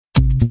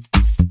Hey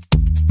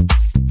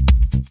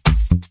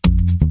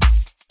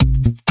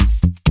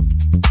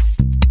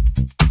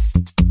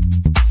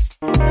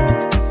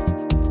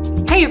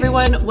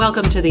everyone,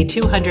 welcome to the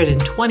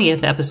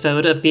 220th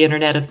episode of the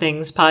Internet of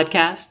Things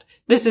podcast.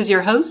 This is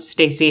your host,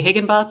 Stacey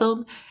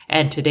Higginbotham,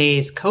 and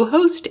today's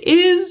co-host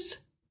is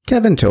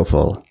Kevin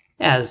Toffel.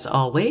 As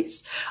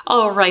always.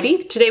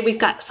 Alrighty, today we've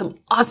got some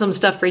awesome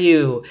stuff for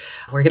you.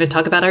 We're going to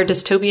talk about our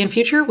dystopian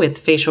future with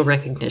facial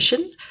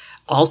recognition,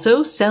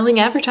 also selling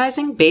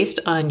advertising based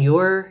on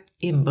your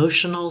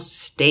emotional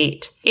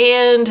state.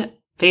 And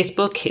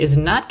Facebook is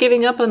not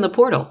giving up on the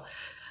portal.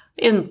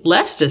 In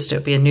less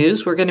dystopian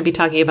news, we're going to be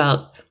talking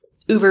about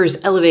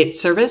Uber's Elevate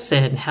service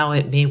and how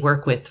it may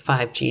work with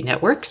 5G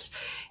networks.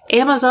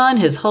 Amazon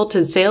has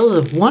halted sales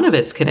of one of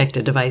its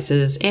connected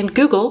devices, and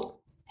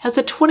Google has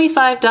a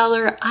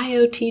 $25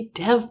 IoT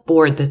dev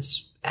board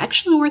that's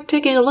actually worth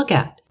taking a look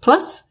at.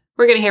 Plus,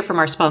 we're going to hear from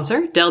our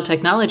sponsor, Dell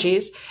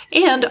Technologies,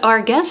 and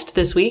our guest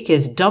this week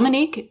is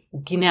Dominique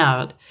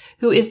Guinaud,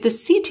 who is the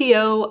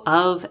CTO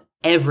of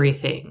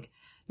Everything.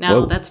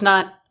 Now, That's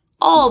not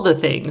all the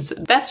things.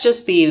 That's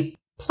just the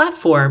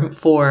platform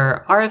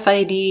for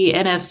RFID,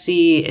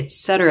 NFC,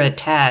 etc.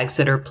 tags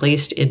that are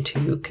placed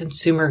into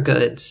consumer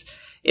goods.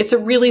 It's a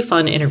really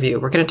fun interview.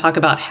 We're going to talk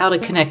about how to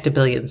connect a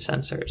billion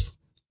sensors.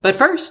 But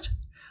first,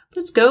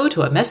 let's go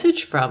to a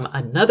message from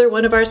another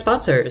one of our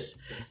sponsors.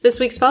 This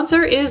week's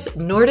sponsor is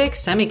Nordic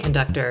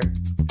Semiconductor.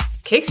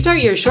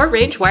 Kickstart your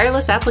short-range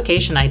wireless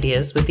application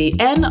ideas with the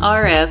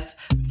NRF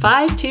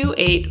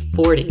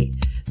 52840.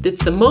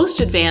 It's the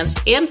most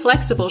advanced and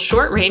flexible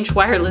short-range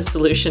wireless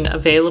solution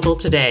available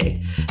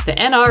today. The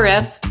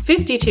NRF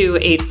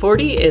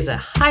 52840 is a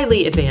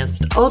highly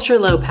advanced,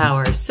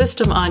 ultra-low-power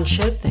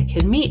system-on-chip that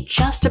can meet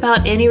just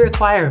about any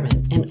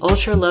requirement in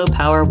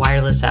ultra-low-power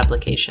wireless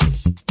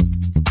applications.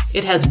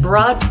 It has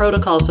broad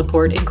protocol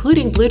support,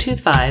 including Bluetooth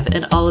 5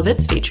 and all of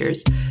its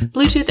features,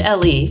 Bluetooth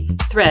LE,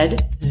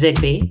 Thread,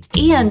 Zigbee,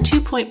 and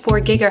 2.4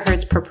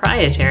 GHz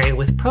proprietary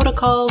with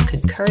protocol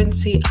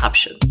concurrency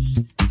options.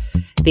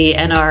 The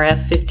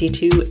NRF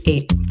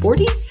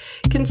 52840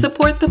 can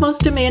support the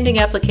most demanding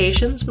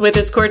applications with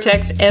its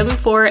Cortex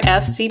M4F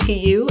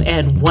CPU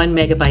and 1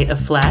 megabyte of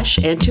flash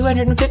and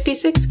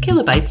 256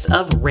 kilobytes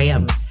of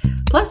RAM.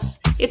 Plus,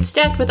 it's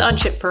stacked with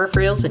on-chip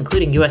peripherals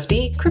including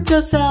USB,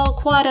 cryptocell,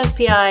 quad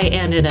SPI,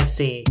 and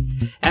NFC.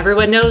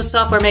 Everyone knows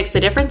software makes the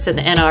difference, and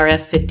the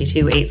NRF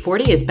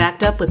 52840 is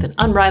backed up with an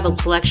unrivaled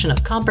selection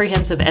of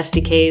comprehensive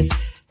SDKs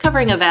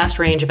covering a vast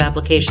range of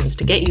applications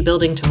to get you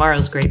building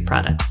tomorrow's great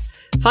products.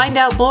 Find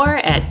out more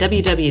at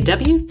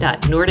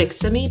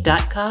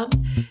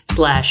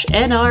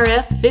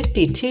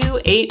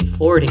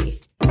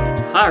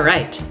www.nordicsemi.com/NRF52840. All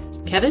right.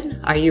 Kevin,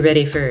 are you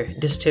ready for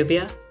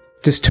dystopia?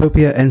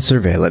 Dystopia and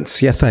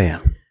surveillance. Yes, I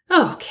am.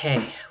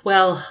 Okay.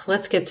 Well,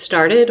 let's get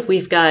started.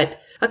 We've got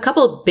a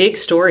couple big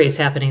stories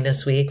happening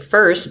this week.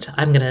 First,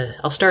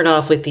 I'll start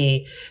off with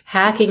the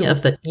hacking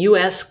of the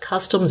U.S.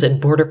 Customs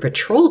and Border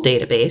Patrol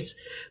database,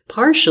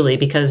 partially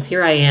because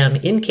here I am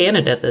in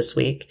Canada this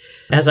week.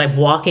 As I'm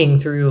walking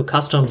through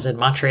customs in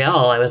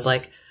Montreal, I was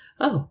like,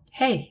 oh,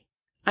 hey,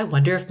 I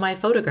wonder if my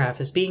photograph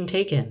is being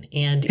taken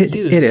and used.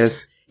 It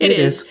is. It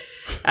is.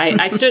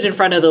 I stood in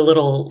front of the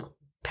little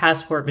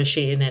passport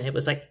machine and it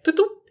was like,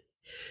 doo-doo.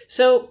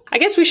 So I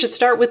guess we should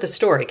start with the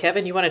story.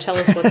 Kevin, you want to tell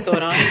us what's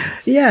going on?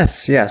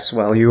 Yes.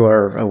 Well, you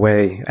are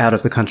away out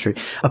of the country.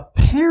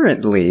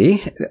 Apparently,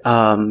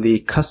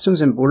 the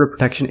Customs and Border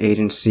Protection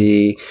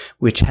Agency,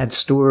 which had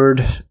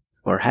stored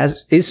or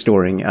is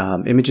storing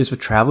images of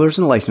travelers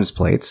and license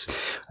plates.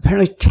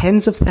 Apparently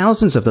tens of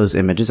thousands of those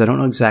images, I don't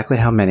know exactly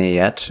how many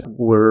yet,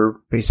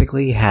 were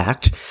basically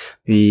hacked.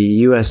 The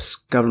U.S.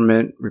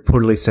 government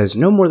reportedly says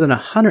no more than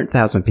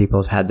 100,000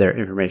 people have had their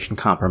information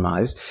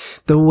compromised.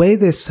 The way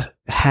this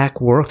hack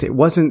worked, it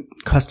wasn't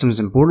Customs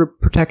and Border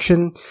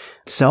Protection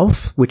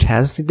itself, which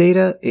has the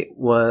data. It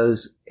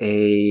was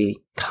a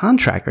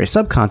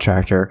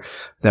subcontractor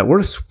that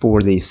works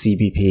for the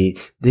CBP.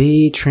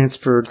 They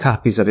transferred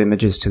copies of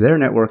images to their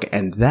network,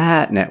 and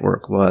that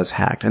network was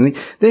hacked. And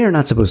they are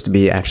not supposed to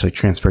be actually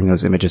transferring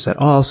those images at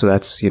all. So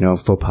that's,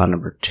 faux pas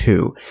number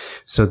 2.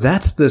 So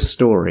that's the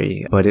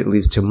story, but it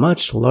leads to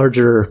much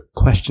larger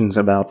questions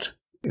about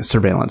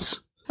surveillance.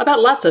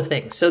 About lots of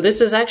things. So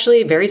this is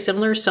actually very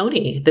similar.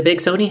 Sony, the big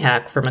Sony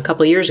hack from a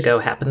couple of years ago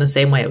happened the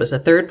same way. It was a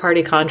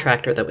third-party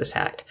contractor that was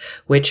hacked,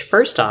 which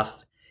first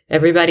off,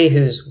 everybody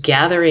who's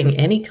gathering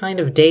any kind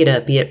of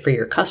data, be it for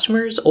your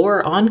customers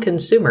or on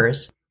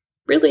consumers,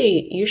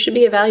 really, you should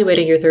be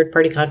evaluating your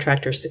third-party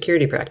contractor's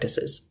security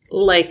practices,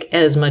 like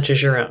as much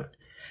as your own.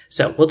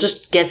 So we'll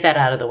just get that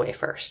out of the way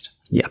first.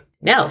 Yeah.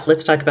 Now,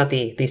 let's talk about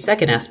the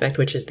second aspect,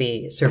 which is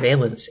the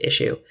surveillance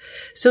issue.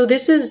 So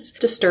this is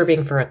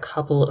disturbing for a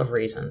couple of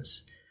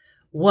reasons.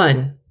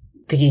 One,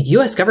 the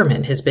U.S.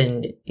 government has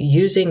been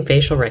using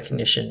facial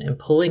recognition and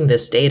pulling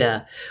this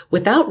data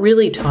without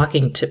really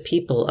talking to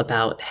people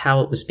about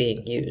how it was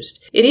being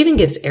used. It even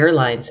gives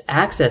airlines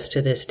access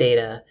to this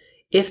data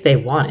if they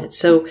want it.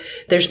 So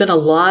there's been a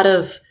lot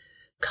of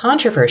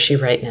controversy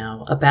right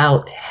now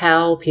about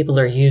how people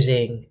are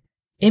using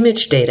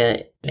image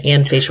data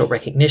and facial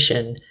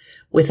recognition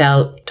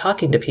without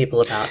talking to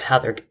people about how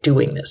they're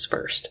doing this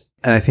first.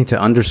 And I think to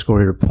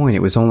underscore your point,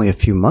 it was only a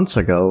few months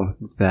ago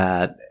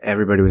that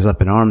everybody was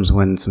up in arms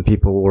when some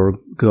people were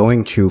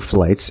going to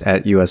flights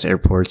at U.S.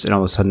 airports and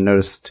all of a sudden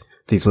noticed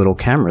these little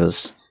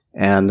cameras.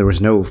 And there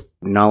was no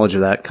knowledge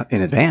of that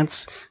in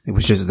advance. It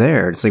was just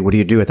there. It's like, what do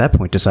you do at that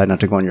point? Decide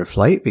not to go on your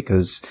flight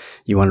because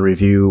you want to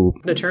review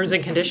the terms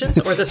and conditions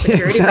or the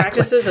security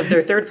practices of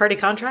their third-party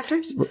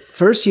contractors?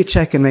 First, you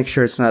check and make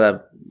sure it's not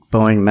a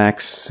Boeing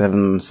Max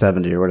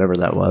 770 or whatever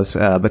that was.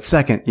 But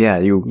second, yeah,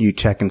 you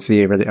check and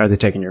see, are they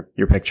taking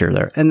your picture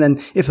there? And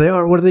then if they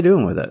are, what are they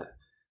doing with it?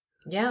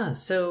 Yeah,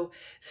 so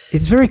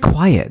it's very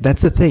quiet.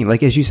 That's the thing.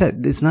 Like, as you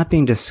said, it's not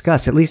being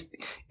discussed. At least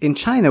in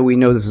China, we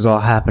know this is all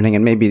happening,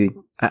 and maybe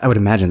I would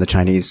imagine the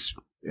Chinese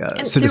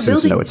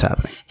citizens know it's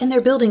happening. And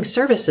they're building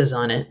services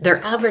on it.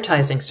 They're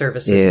advertising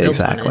services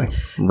built on it.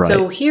 Right.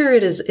 So here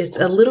it's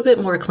a little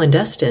bit more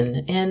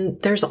clandestine,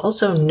 and there's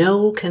also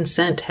no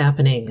consent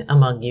happening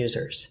among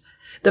users.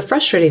 The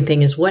frustrating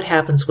thing is what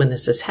happens when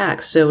this is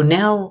hacked. So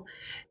now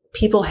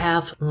people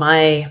have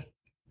my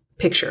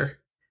picture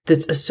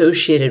that's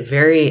associated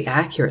very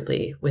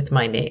accurately with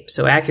my name.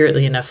 So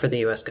accurately enough for the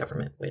U.S.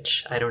 government,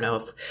 which I don't know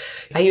if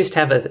I used to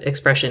have an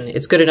expression,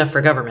 it's good enough for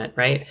government,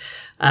 right?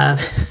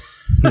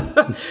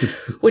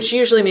 Which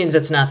usually means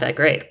it's not that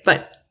great,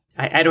 but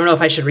I don't know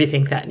if I should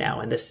rethink that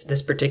now in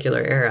this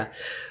particular era.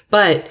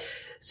 But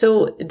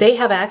so they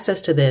have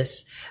access to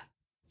this.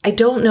 I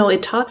don't know.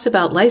 It talks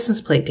about license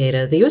plate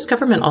data. The U.S.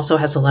 government also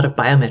has a lot of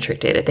biometric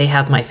data. They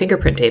have my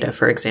fingerprint data,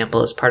 for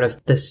example, as part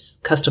of this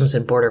Customs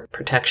and Border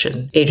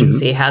Protection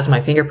Agency has my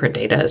fingerprint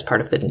data as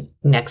part of the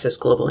Nexus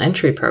Global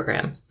Entry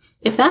Program.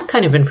 If that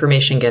kind of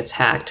information gets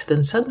hacked,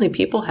 then suddenly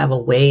people have a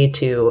way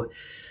to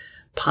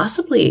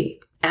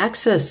possibly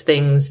access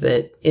things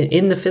that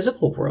in the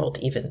physical world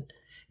even.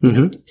 You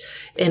know?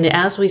 And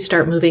as we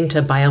start moving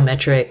to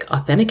biometric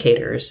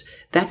authenticators,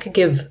 that could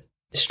give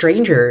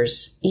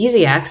strangers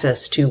easy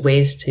access to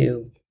ways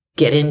to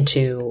get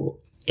into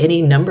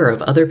any number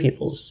of other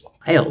people's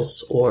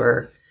files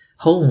or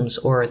homes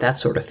or that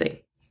sort of thing.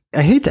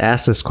 I hate to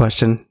ask this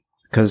question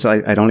because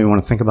I don't even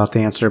want to think about the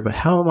answer, but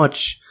how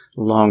much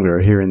longer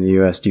here in the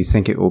U.S. do you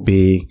think it will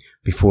be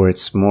before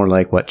it's more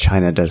like what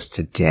China does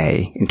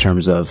today in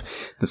terms of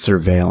the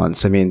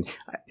surveillance? I mean,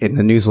 in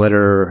the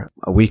newsletter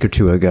a week or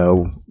two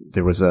ago,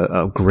 there was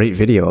a great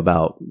video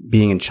about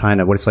being in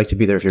China, what it's like to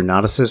be there if you're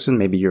not a citizen.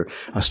 Maybe you're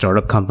a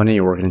startup company,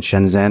 you're working in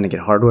Shenzhen to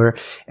get hardware.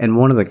 And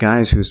one of the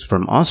guys who's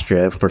from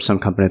Austria for some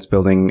company that's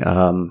building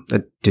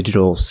a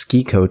digital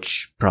ski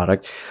coach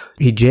product,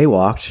 he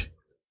jaywalked,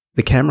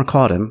 the camera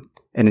caught him,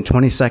 and in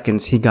 20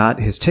 seconds he got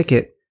his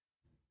ticket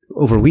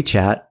over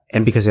WeChat.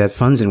 And because he had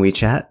funds in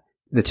WeChat,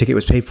 the ticket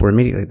was paid for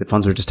immediately. The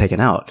funds were just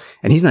taken out.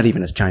 And he's not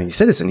even a Chinese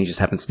citizen. He just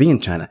happens to be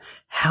in China.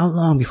 How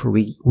long before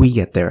we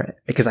get there?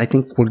 Because I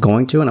think we're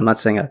going to, and I'm not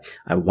saying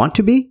I want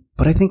to be,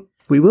 but I think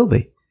we will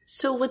be.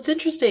 So what's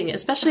interesting,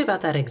 especially about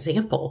that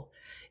example,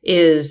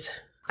 is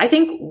I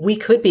think we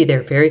could be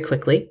there very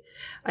quickly.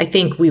 I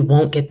think we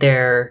won't get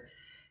there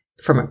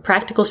from a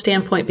practical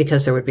standpoint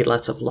because there would be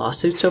lots of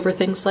lawsuits over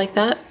things like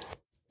that.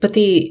 But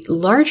the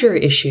larger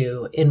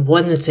issue, and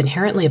one that's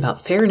inherently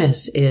about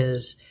fairness,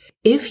 is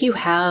if you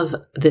have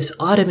this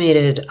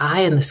automated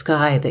eye in the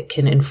sky that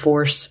can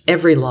enforce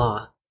every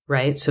law,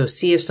 right? So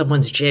see if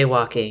someone's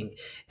jaywalking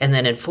and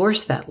then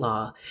enforce that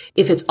law.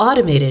 If it's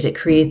automated, it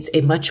creates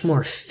a much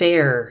more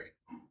fair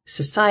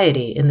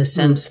society in the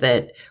sense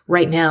that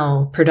right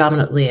now,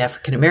 predominantly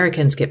African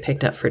Americans get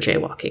picked up for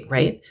jaywalking,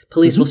 right?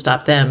 Police will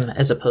stop them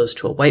as opposed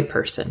to a white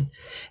person.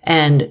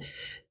 And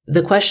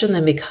the question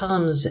then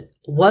becomes,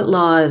 what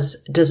laws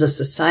does a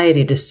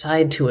society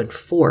decide to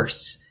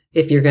enforce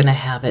if you're going to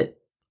have it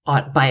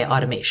by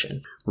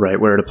automation? Right,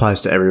 where it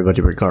applies to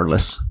everybody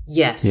regardless.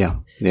 Yes. Yeah.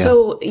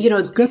 So,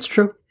 that's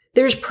true.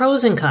 There's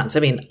pros and cons. I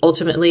mean,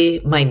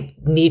 ultimately, my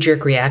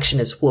knee-jerk reaction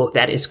is, whoa,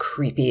 that is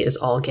creepy as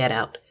all get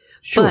out.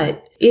 Sure.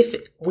 But if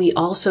we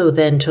also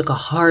then took a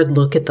hard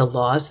look at the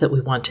laws that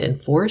we want to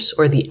enforce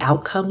or the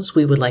outcomes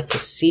we would like to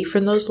see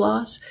from those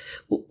laws,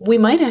 we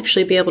might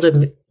actually be able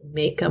to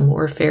make a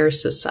more fair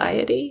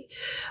society.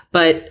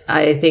 But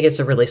I think it's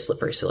a really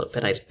slippery slope,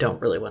 and I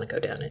don't really want to go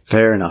down it.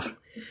 Fair enough.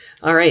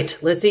 All right,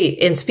 let's see.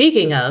 And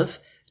speaking of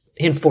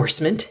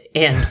enforcement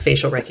and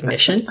facial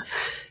recognition,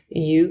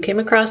 you came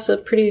across a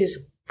pretty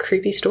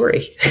creepy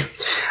story.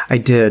 I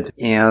did,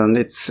 and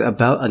it's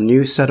about a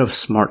new set of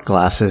smart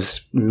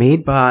glasses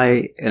made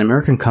by an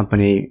American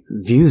company,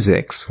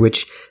 Vuzix,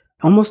 which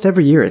almost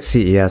every year at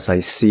CES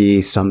I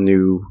see some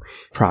new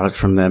product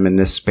from them in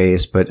this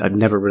space, but I've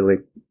never really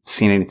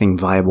seen anything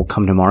viable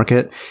come to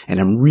market, and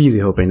I'm really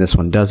hoping this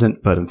one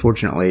doesn't, but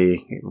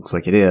unfortunately it looks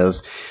like it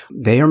is.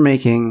 They are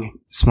making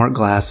smart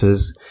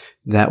glasses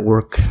that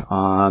work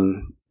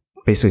on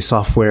basically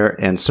software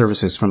and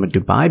services from a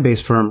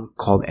Dubai-based firm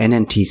called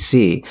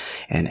NNTC.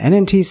 And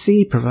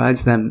NNTC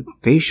provides them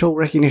facial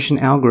recognition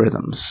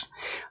algorithms.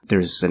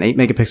 There's an 8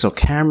 megapixel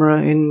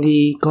camera in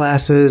the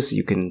glasses.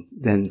 You can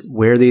then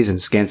wear these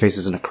and scan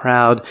faces in a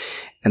crowd.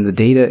 and the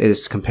data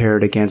is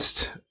compared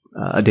against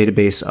a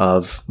database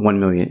of 1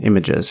 million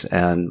images.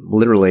 And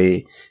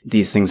literally,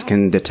 these things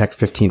can detect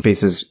 15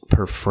 faces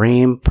per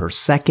frame per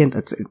second.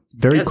 That's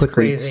very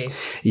quickly. Crazy.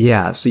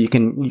 Yeah. So you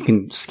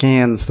can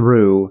scan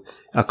through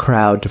a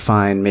crowd to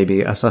find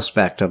maybe a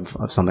suspect of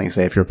something,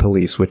 say if you're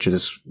police, which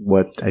is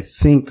what I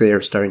think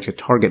they're starting to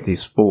target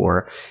these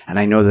for. And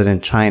I know that in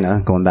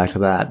China, going back to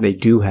that, they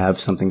do have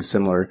something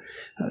similar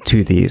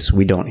to these.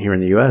 We don't here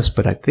in the US,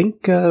 but I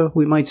think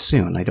we might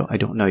soon. I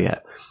don't know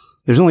yet.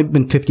 There's only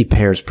been 50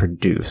 pairs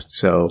produced,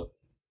 so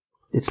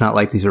it's not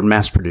like these are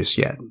mass produced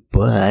yet,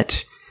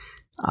 but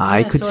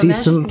I could see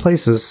some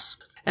places.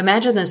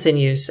 Imagine this in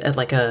use at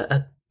like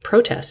a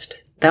protest.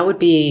 That would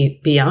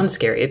be beyond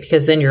scary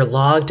because then you're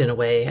logged in a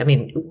way. I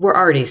mean, we're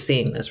already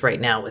seeing this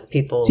right now with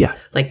people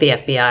like the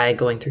FBI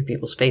going through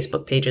people's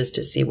Facebook pages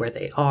to see where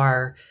they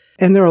are.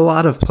 And there are a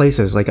lot of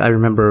places, like I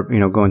remember,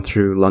 going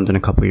through London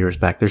a couple of years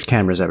back, there's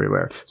cameras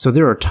everywhere. So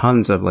there are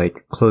tons of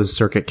like closed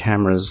circuit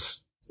cameras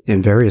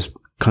in various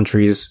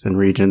countries and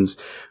regions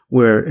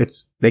where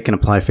they can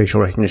apply facial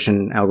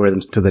recognition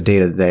algorithms to the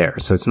data there.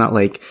 So it's not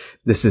like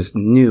this is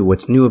new.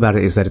 What's new about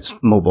it is that it's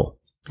mobile,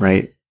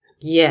 right?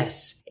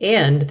 Yes.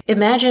 And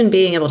imagine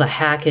being able to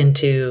hack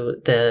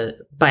into the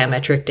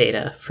biometric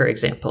data, for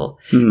example.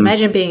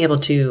 Imagine being able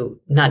to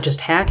not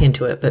just hack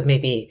into it, but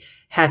maybe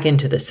hack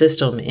into the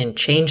system and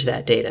change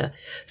that data.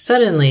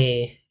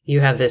 Suddenly you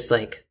have this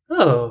like,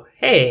 oh,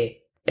 hey,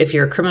 if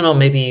you're a criminal,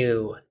 maybe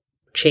you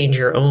change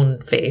your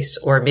own face,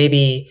 or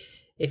maybe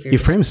if you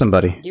frame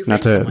somebody,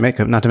 not to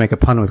make a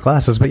pun with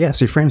glasses, but yes,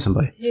 you frame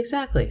somebody.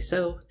 Exactly.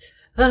 So,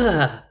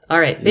 all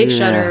right, big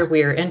shutter.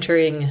 We are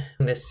entering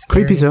this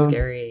scary,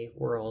 scary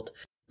world.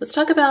 Let's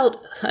talk about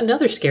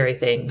another scary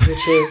thing,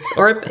 which is,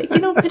 or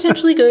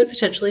potentially good,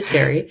 potentially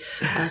scary.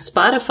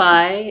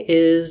 Spotify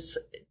is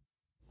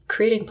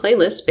creating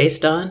playlists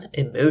based on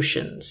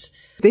emotions.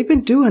 They've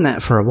been doing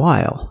that for a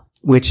while,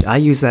 which I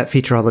use that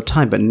feature all the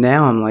time. But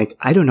now I'm like,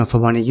 I don't know if I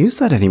want to use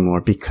that anymore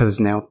because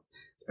now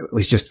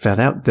we just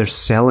found out they're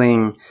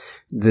selling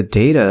the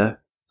data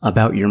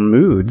about your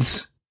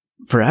moods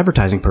for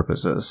advertising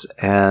purposes.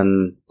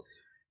 And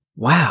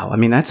wow, I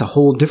mean, that's a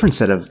whole different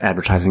set of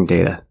advertising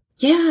data.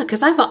 Yeah,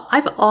 because I've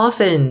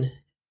often,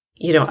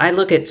 I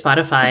look at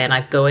Spotify and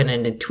I go in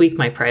and tweak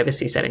my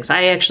privacy settings.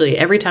 I actually,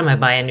 every time I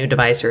buy a new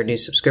device or a new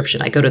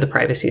subscription, I go to the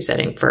privacy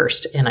setting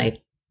first and I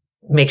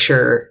make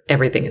sure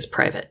everything is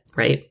private,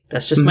 right?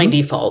 That's just my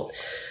default.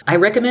 I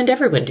recommend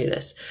everyone do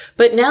this.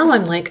 But now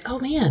I'm like, oh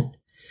man,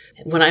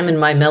 when I'm in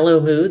my mellow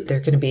mood, they're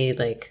going to be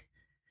like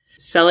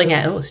selling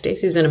at, oh,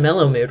 Stacey's in a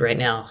mellow mood right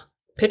now.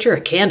 Picture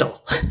a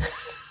candle.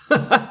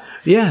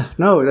 Yeah,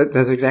 no,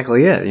 that's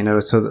exactly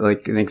it. So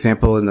like an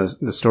example in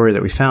the story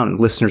that we found,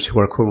 listeners who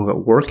are quote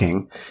unquote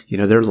working,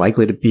 they're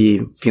likely to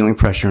be feeling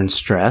pressure and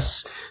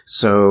stress.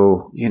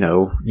 So,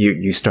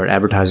 you start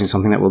advertising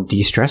something that will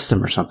de-stress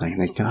them or something.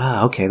 And they go,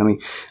 okay,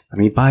 let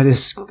me buy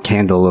this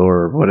candle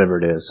or whatever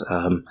it is.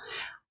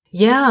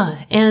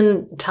 Yeah.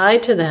 And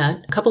tied to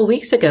that, a couple of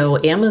weeks ago,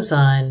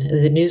 Amazon,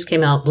 the news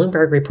came out,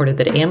 Bloomberg reported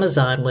that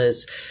Amazon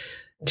was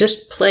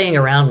just playing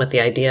around with the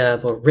idea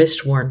of a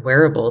wrist-worn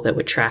wearable that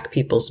would track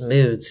people's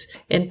moods.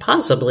 And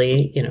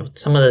possibly,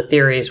 some of the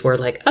theories were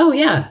like, oh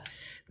yeah,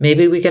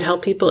 maybe we could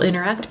help people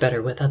interact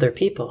better with other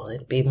people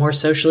and be more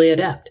socially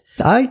adept.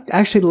 I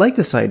actually like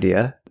this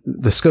idea,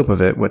 the scope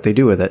of it, what they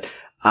do with it.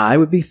 I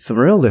would be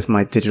thrilled if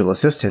my digital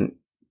assistant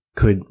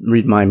could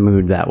read my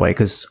mood that way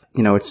because,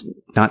 it's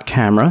not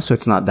camera, so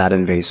it's not that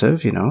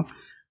invasive,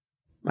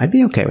 I'd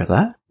be okay with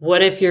that.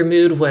 What if your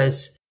mood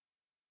was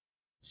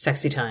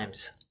sexy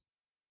times?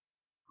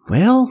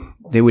 Well,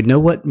 they would know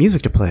what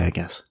music to play, I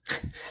guess.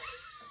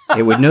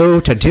 They would know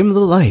to dim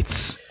the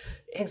lights.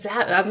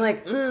 Exactly. I'm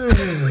like,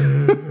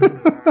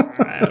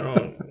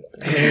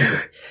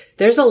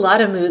 there's a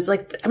lot of moods.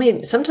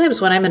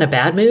 Sometimes when I'm in a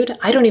bad mood,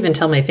 I don't even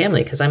tell my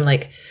family because I'm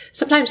like,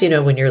 sometimes,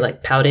 when you're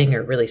like pouting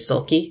or really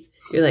sulky,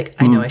 you're like,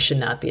 I know I should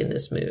not be in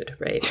this mood,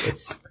 right?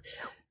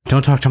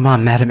 Don't talk to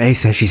Mom. Madam A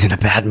says she's in a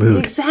bad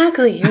mood.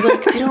 Exactly. You're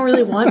like, I don't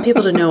really want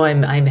people to know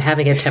I'm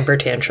having a temper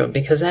tantrum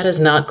because that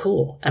is not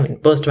cool. I mean,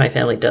 most of my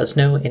family does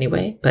know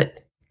anyway, but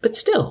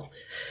still.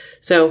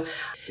 So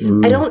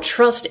I don't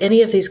trust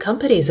any of these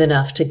companies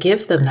enough to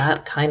give them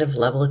that kind of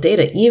level of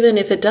data, even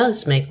if it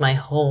does make my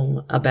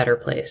home a better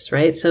place,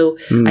 right? So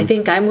I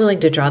think I'm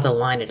willing to draw the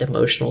line at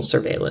emotional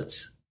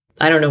surveillance.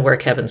 I don't know where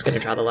Kevin's going to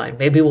draw the line.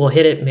 Maybe we'll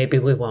hit it. Maybe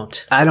we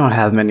won't. I don't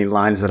have many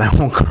lines that I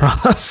won't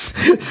cross.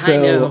 So, I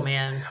know,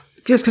 man.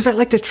 Just because I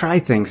like to try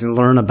things and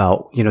learn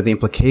about, the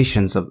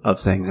implications of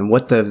things and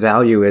what the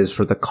value is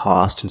for the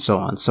cost and so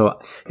on. So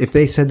if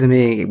they said to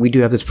me, we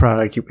do have this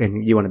product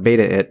and you want to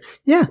beta it,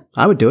 yeah,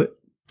 I would do it.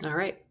 All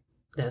right.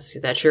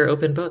 That's your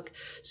open book.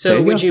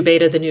 So would you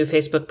beta the new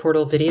Facebook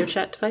portal video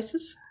chat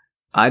devices?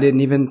 I didn't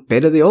even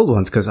beta the old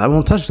ones because I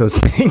won't touch those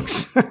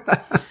things.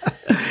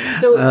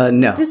 So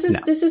no. This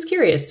is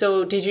curious.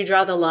 So did you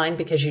draw the line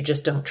because you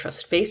just don't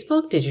trust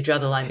Facebook? Did you draw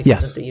the line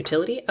because of the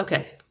utility?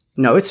 Okay.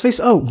 No, it's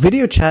Facebook. Oh,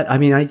 video chat. I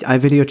mean, I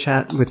video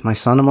chat with my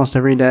son almost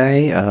every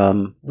day.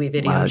 We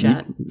video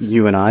chat.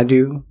 You and I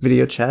do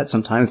video chat,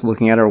 sometimes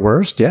looking at our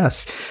worst,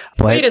 yes.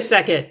 But, wait a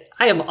second.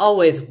 I am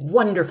always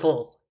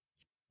wonderful.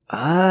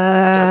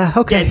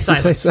 Okay. Dead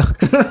silence. So.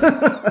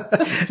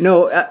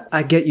 No,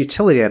 I get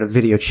utility out of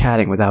video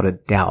chatting without a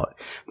doubt.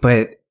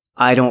 But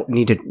I don't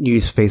need to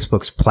use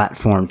Facebook's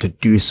platform to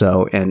do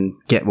so and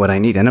get what I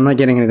need. And I'm not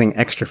getting anything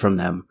extra from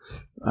them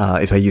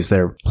if I use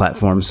their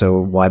platform. So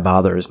why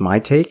bother is my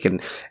take.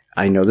 And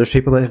I know there's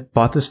people that have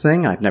bought this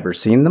thing. I've never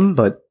seen them,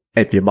 but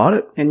if you bought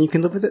it and you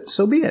can live with it,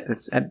 so be it.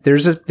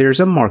 There's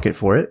a market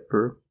for it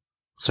for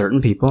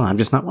certain people. I'm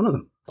just not one of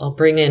them. I'll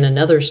bring in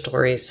another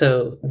story.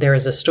 So there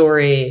is a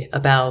story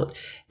about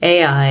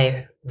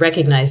AI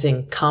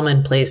recognizing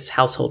commonplace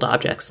household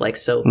objects like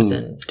soaps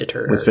and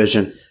detergent. With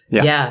vision.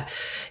 Yeah.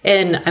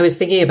 And I was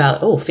thinking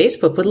about,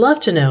 Facebook would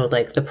love to know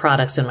like the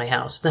products in my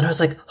house. Then I was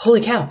like,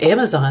 holy cow,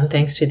 Amazon,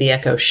 thanks to the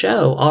Echo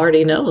Show,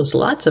 already knows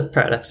lots of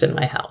products in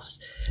my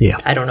house. Yeah.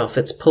 I don't know if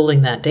it's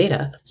pulling that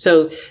data.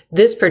 So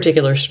this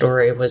particular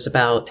story was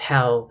about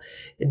how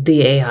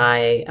the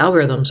AI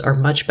algorithms are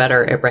much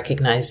better at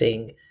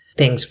recognizing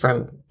things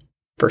from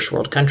first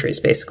world countries,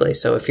 basically.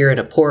 So if you're in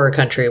a poorer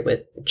country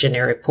with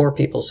generic poor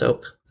people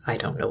soap, I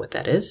don't know what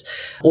that is,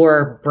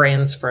 or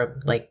brands from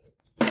like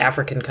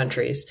African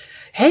countries.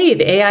 Hey,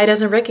 the AI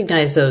doesn't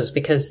recognize those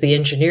because the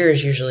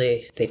engineers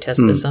usually, they test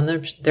this on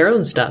their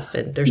own stuff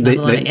and there's not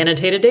a lot of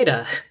annotated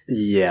data.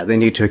 Yeah, they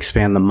need to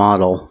expand the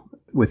model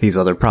with these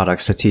other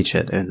products to teach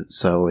it. And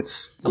so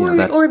it's,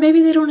 or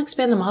maybe they don't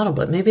expand the model,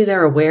 but maybe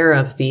they're aware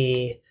of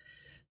the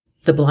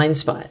blind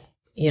spot.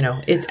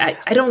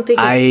 I don't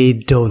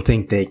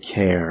think they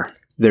care.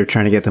 They're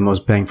trying to get the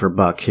most bang for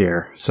buck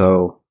here.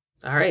 So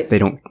all right. They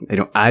don't,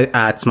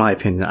 that's my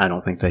opinion. I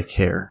don't think they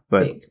care,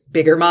 but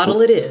bigger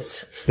model it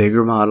is.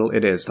 Bigger model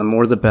it is. The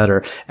more, the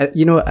better. I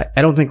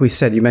don't think we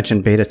said, you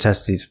mentioned beta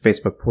test these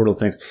Facebook portal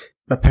things.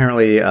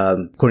 Apparently,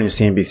 according to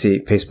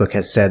CNBC, Facebook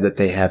has said that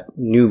they have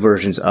new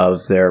versions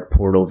of their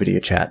portal video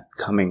chat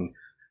coming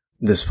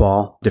this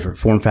fall, different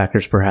form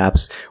factors,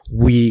 perhaps.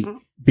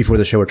 Before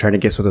the show, we're trying to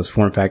guess what those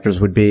form factors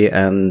would be,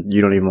 and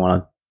you don't even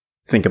want to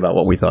think about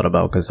what we thought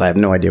about because I have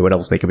no idea what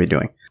else they could be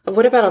doing.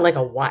 What about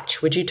a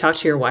watch? Would you talk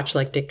to your watch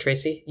like Dick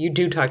Tracy? You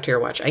do talk to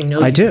your watch. I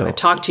know I do. I've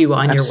talked to you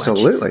on your watch.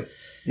 Absolutely.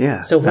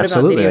 Yeah. So what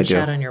about video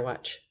chat on your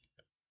watch?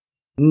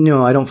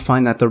 No, I don't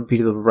find that to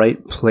be the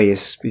right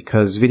place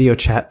because video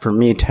chat for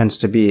me tends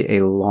to be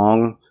a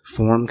long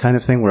form kind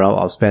of thing where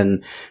I'll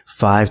spend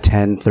 5,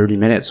 10, 30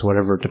 minutes,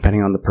 whatever,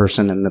 depending on the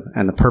person and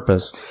the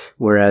purpose.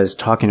 Whereas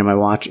talking to my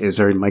watch is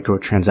very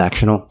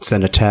micro-transactional.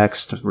 Send a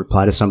text,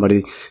 reply to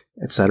somebody,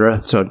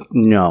 etc. So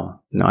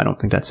no, I don't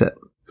think that's it.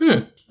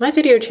 My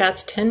video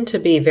chats tend to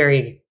be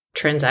very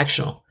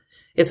transactional.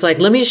 It's like,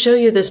 let me show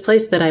you this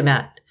place that I'm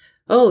at.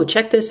 Oh,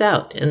 check this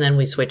out. And then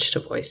we switch to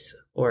voice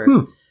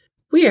or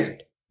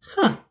weird.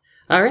 Huh.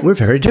 All right. We're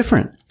very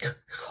different.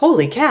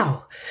 Holy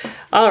cow.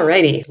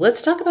 Alrighty.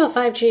 Let's talk about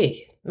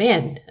 5G.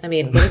 Man, I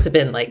mean, what has it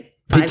been, like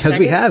 5 because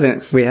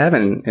seconds? we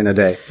haven't in a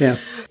day.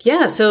 Yes.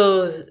 Yeah.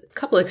 So a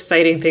couple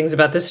exciting things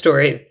about this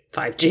story.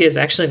 5G is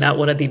actually not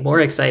one of the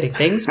more exciting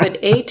things,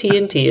 but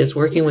AT&T is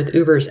working with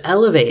Uber's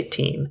Elevate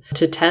team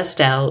to test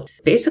out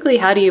basically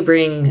how do you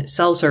bring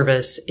cell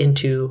service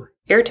into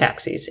air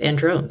taxis and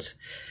drones.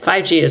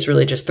 5G is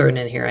really just thrown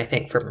in here, I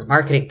think, for a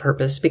marketing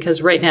purpose,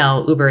 because right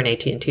now Uber and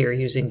AT&T are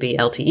using the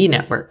LTE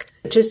network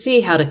to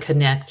see how to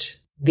connect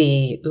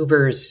the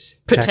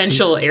Uber's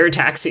potential air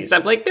taxis.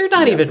 I'm like, they're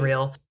not even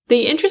real.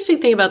 The interesting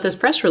thing about this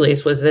press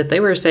release was that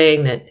they were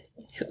saying that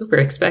Uber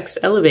expects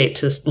Elevate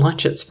to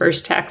launch its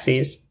first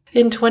taxis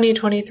in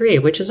 2023,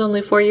 which is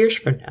only 4 years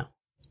from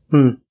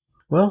now.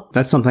 Well,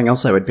 that's something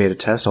else I would beta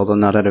test, although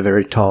not at a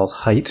very tall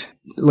height.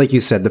 Like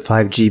you said, the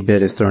 5G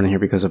bit is thrown in here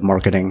because of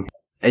marketing.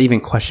 I even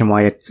question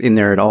why it's in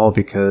there at all,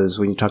 because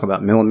when you talk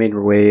about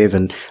millimeter wave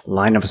and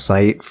line of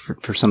sight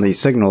for some of these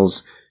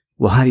signals,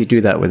 well, how do you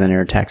do that with an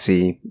air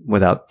taxi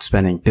without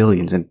spending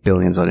billions and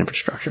billions on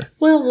infrastructure?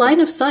 Well, line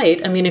of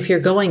sight, I mean, if you're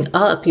going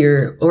up,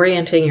 you're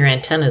orienting your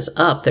antennas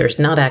up, there's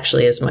not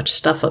actually as much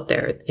stuff up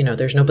there.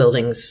 There's no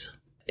buildings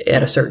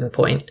at a certain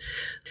point.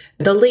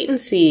 The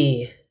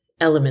latency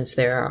elements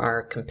there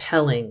are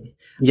compelling.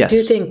 Yes. Do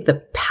you think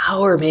the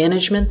power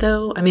management,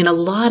 though? I mean, a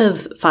lot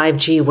of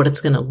 5G, what it's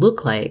going to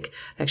look like.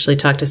 I actually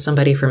talked to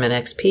somebody from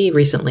NXP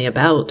recently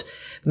about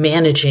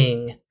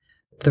managing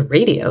the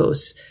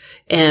radios.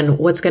 And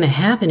what's going to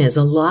happen is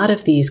a lot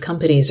of these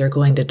companies are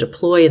going to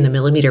deploy in the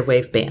millimeter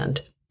wave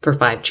band for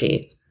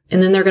 5G.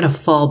 And then they're going to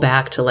fall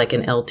back to like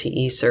an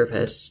LTE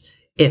service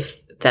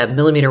if that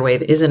millimeter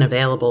wave isn't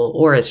available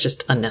or it's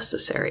just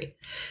unnecessary.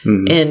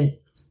 And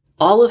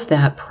all of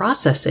that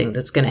processing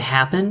that's going to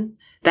happen,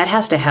 that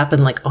has to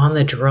happen like on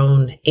the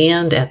drone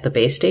and at the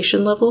base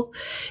station level.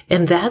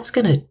 And that's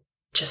going to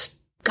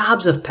just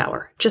gobs of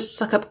power, just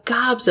suck up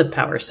gobs of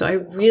power. So I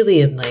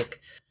really am like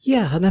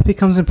Yeah, and that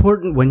becomes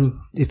important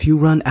if you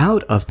run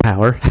out of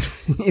power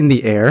in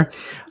the air,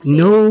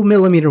 no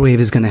millimeter wave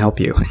is going to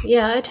help you.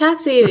 Yeah, a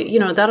taxi,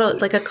 that'll,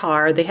 like a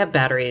car, they have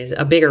batteries,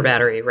 a bigger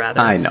battery rather.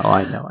 I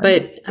know.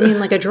 But I mean,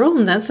 like a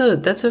drone, that's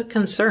a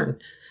concern.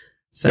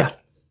 So yeah.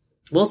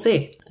 We'll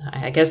see.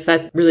 I guess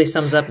that really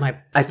sums up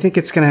I think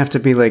it's going to have to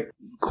be like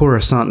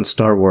Coruscant in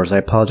Star Wars. I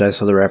apologize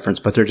for the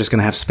reference, but they're just going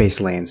to have space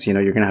lanes.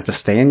 You're going to have to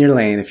stay in your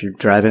lane if you're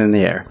driving in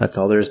the air. That's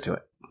all there is to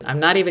it. I'm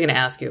not even going to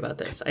ask you about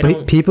this.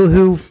 People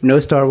who know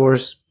Star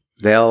Wars,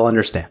 they'll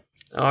understand.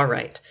 All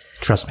right.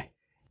 Trust me.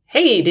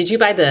 Hey, did you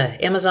buy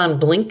the Amazon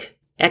Blink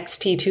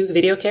X-T2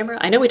 video camera?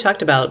 I know we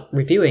talked about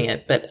reviewing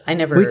it, but I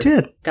never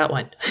got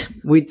one.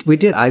 We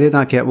did. I did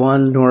not get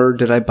one, nor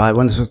did I buy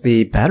one. This was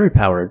the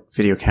battery-powered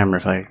video camera,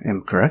 if I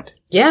am correct.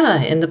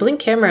 Yeah, and the Blink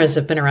cameras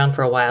have been around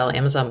for a while.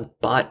 Amazon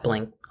bought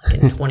Blink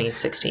in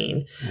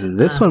 2016.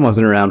 This one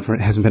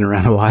hasn't been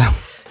around a while.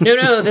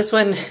 No, this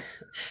one...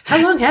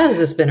 How long has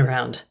this been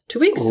around? 2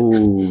 weeks?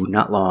 Ooh,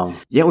 not long.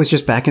 Yeah, it was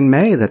just back in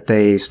May that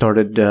they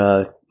started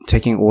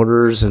taking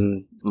orders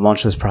and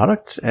launched this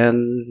product.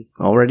 And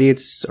already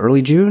it's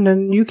early June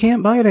and you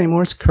can't buy it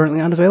anymore. It's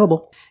currently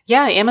unavailable.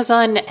 Yeah,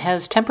 Amazon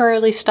has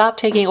temporarily stopped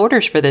taking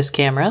orders for this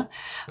camera.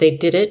 They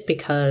did it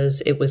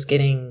because it was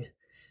getting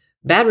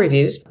bad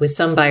reviews, with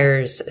some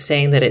buyers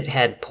saying that it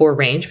had poor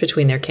range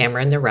between their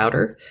camera and their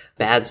router,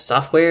 bad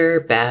software,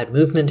 bad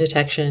movement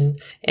detection.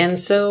 And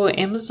so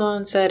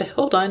Amazon said,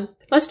 hold on,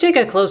 let's take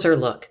a closer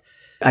look.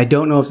 I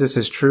don't know if this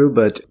is true,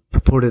 but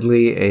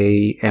purportedly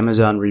a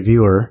Amazon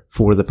reviewer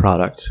for the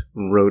product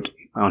wrote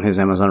on his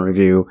Amazon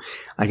review,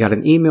 I got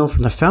an email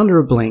from the founder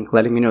of Blink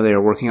letting me know they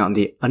are working on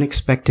the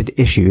unexpected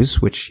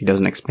issues, which he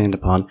doesn't expand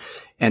upon,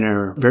 and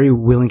are very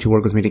willing to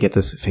work with me to get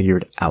this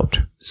figured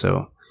out.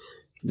 So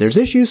there's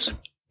issues.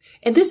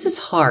 And this is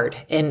hard.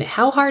 And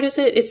how hard is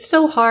it? It's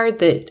so hard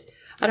that,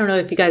 I don't know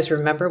if you guys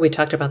remember, we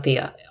talked about the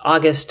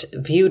August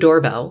View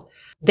doorbell.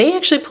 They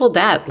actually pulled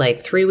that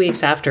like 3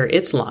 weeks after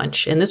its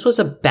launch. And this was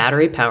a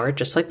battery-powered,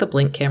 just like the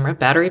Blink camera,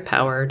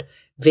 battery-powered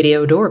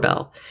video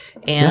doorbell.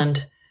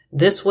 And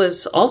this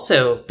was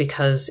also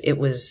because it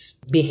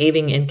was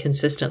behaving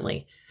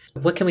inconsistently.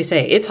 What can we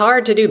say? It's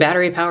hard to do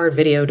battery-powered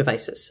video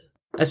devices.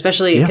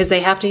 Especially because they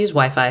have to use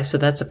Wi-Fi, so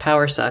that's a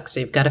power suck. So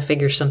you've got to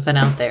figure something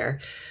out there.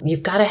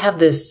 You've got to have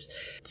this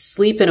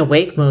sleep and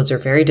awake modes are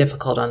very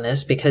difficult on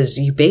this because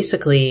you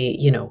basically,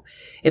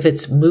 if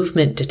it's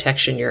movement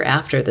detection you're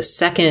after, the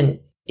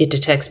second it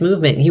detects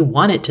movement, you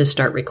want it to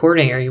start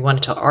recording or you want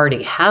it to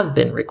already have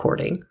been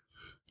recording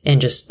and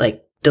just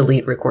like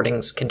delete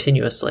recordings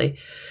continuously.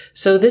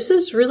 So this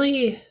is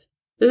really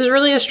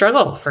a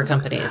struggle for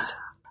companies.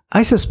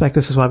 I suspect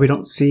this is why we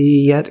don't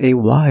see yet a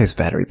Wyze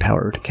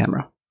battery-powered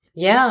camera.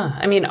 Yeah,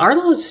 I mean,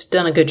 Arlo's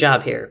done a good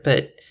job here,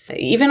 but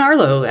even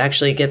Arlo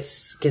actually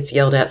gets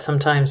yelled at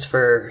sometimes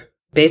for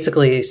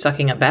basically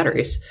sucking up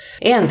batteries.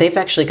 And they've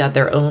actually got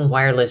their own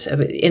wireless.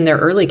 In their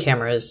early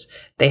cameras,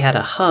 they had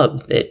a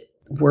hub that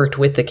worked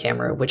with the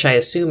camera, which I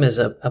assume is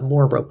a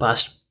more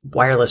robust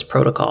wireless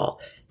protocol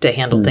to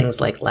handle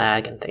things like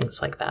lag and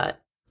things like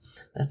that.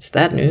 That's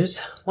that news.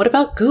 What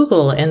about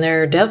Google and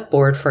their dev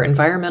board for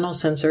environmental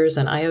sensors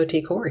and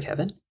IoT Core,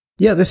 Kevin?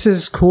 Yeah, this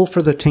is cool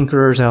for the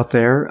tinkerers out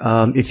there.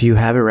 If you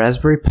have a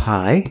Raspberry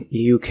Pi,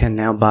 you can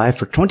now buy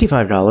for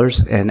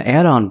 $25 an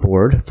add-on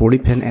board,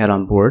 40-pin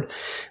add-on board,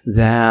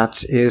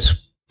 that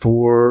is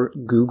for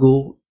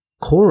Google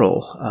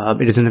Coral.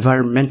 It is an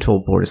environmental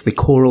board. It's the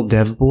Coral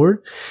Dev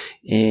Board.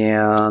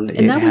 And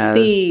that was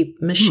the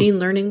machine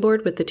learning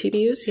board with the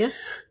TPUs,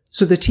 yes?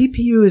 So the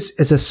TPU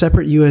is a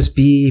separate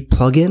USB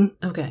plugin.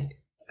 Okay.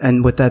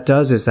 And what that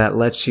does is that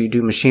lets you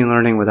do machine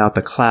learning without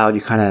the cloud.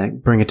 You kind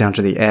of bring it down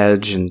to the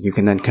edge and you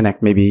can then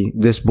connect maybe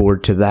this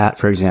board to that,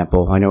 for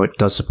example. I know it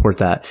does support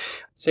that.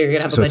 So you're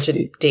going to have a bunch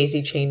of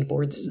daisy-chained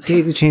boards.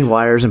 Daisy-chained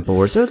wires and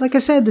boards. So like I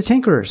said, the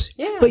tinkerers.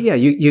 Yeah. But yeah,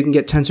 you can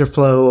get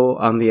TensorFlow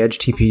on the Edge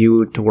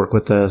TPU to work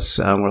with this.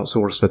 It also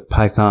works with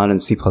Python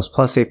and C++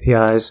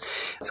 APIs.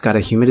 It's got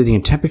a humidity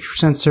and temperature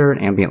sensor, an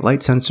ambient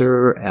light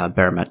sensor,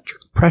 barometric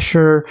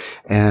pressure,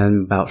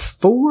 and about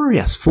four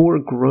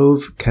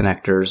Grove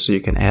connectors so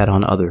you can add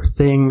on other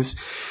things.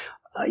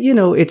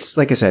 It's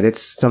like I said,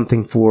 it's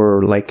something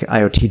for like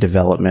IoT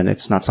development.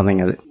 It's not something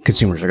that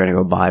consumers are going to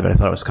go buy, but I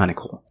thought it was kind of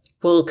cool.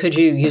 Well, could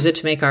you use it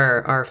to make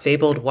our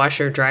fabled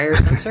washer-dryer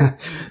sensor?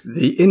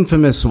 The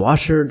infamous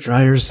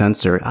washer-dryer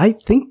sensor. I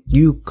think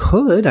you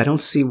could. I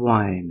don't see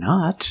why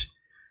not.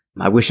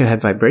 I wish it had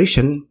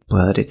vibration,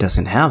 but it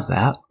doesn't have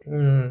that.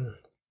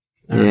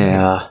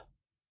 Yeah.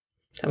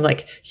 I'm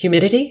like,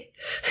 humidity?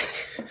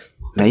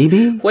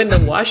 Maybe. When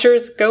the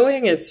washer's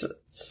going, it's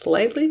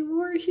slightly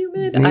more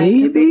humid?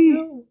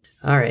 Maybe.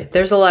 All right.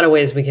 There's a lot of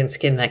ways we can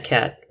skin that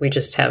cat. We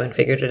just haven't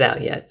figured it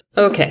out yet.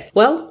 Okay.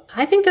 Well,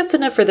 I think that's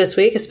enough for this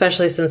week,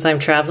 especially since I'm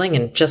traveling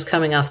and just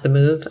coming off the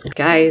move.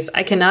 Guys,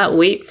 I cannot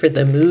wait for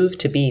the move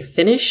to be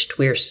finished.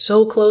 We're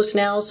so close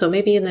now, so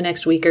maybe in the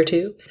next week or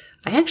two.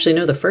 I actually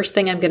know the first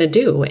thing I'm going to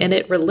do, and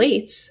it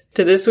relates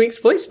to this week's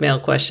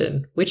voicemail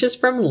question, which is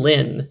from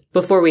Lynn.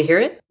 Before we hear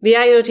it, the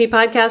IoT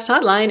Podcast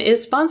Hotline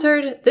is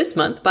sponsored this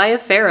month by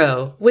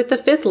Affero, with the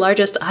 5th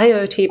largest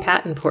IoT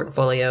patent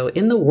portfolio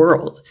in the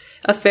world.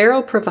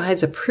 Affero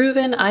provides a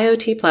proven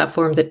IoT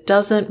platform that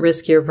doesn't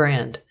risk your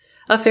brand.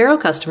 Affero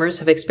customers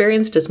have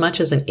experienced as much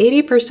as an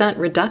 80%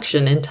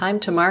 reduction in time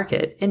to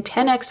market and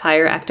 10x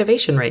higher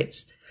activation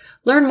rates.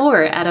 Learn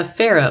more at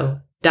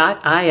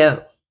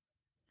affero.io.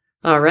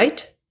 All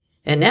right,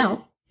 and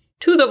now,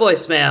 to the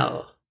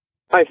voicemail.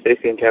 Hi,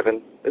 Stacey and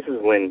Kevin. This is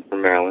Lynn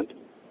from Maryland.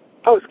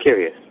 I was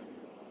curious,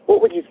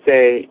 what would you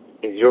say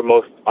is your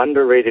most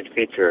underrated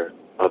feature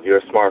of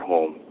your smart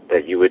home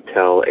that you would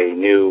tell a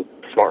new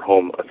smart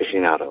home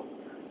aficionado?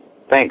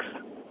 Thanks.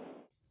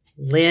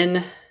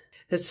 Lynn,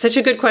 that's such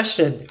a good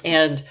question.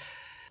 And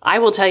I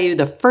will tell you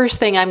the first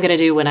thing I'm going to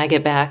do when I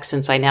get back,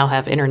 since I now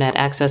have internet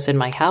access in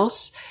my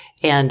house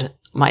and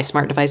my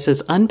smart device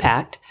is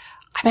unpacked,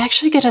 I'm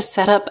actually going to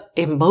set up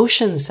a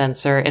motion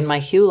sensor in my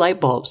Hue light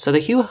bulbs. So the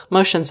Hue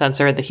motion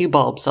sensor and the Hue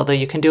bulbs, although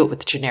you can do it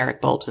with generic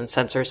bulbs and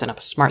sensors in a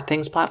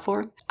SmartThings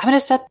platform, I'm going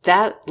to set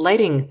that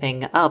lighting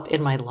thing up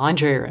in my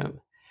laundry room.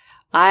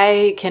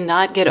 I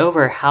cannot get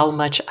over how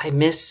much I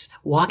miss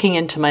walking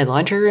into my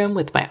laundry room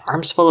with my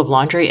arms full of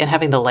laundry and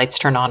having the lights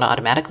turn on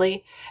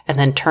automatically and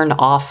then turn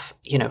off,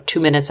 2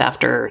 minutes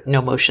after no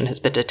motion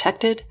has been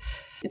detected.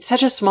 It's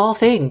such a small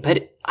thing,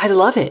 but I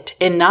love it.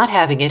 And not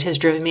having it has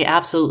driven me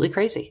absolutely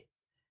crazy.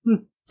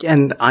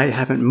 And I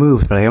haven't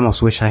moved, but I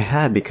almost wish I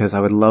had, because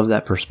I would love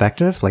that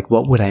perspective. Like,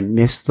 what would I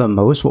miss the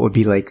most? What would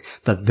be like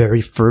the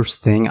very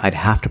first thing I'd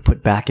have to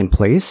put back in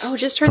place? Oh,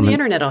 just turn the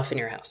internet off in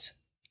your house.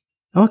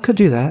 Oh, I could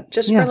do that.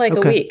 Just for a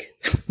week.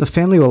 The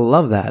family will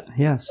love that.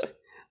 Yes.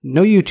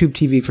 No YouTube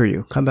TV for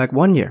you. Come back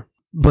 1 year.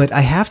 But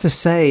I have to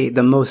say,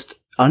 the most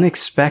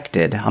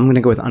unexpected, I'm going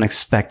to go with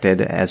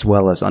unexpected as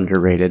well as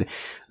underrated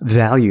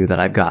value that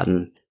I've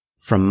gotten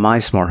from my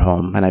smart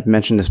home, and I've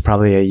mentioned this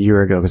probably a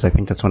year ago because I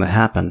think that's when it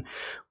happened,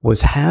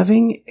 was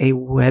having a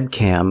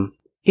webcam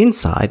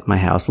inside my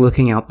house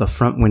looking out the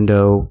front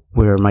window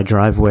where my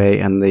driveway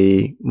and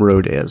the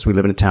road is. We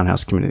live in a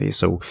townhouse community,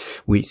 so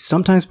we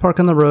sometimes park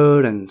on the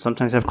road and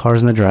sometimes have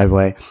cars in the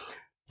driveway.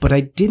 But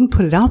I didn't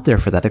put it out there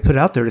for that. I put it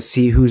out there to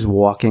see who's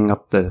walking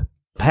up the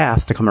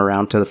path to come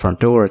around to the front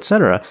door,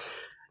 etc.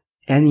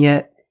 And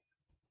yet,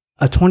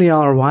 a $20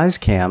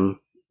 Wisecam,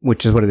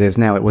 which is what it is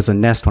now, it was a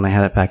Nest when I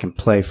had it back in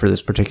play for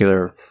this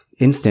particular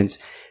instance,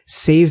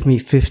 saved me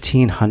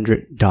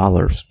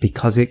 $1,500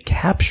 because it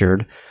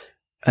captured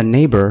a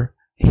neighbor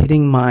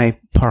hitting my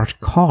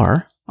parked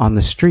car on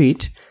the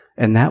street,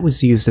 and that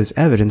was used as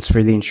evidence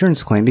for the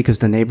insurance claim because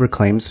the neighbor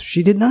claims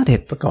she did not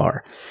hit the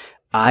car.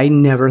 I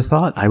never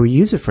thought I would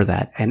use it for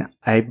that, and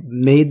I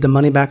made the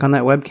money back on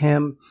that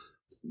webcam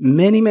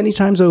many, many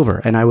times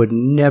over, and I would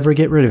never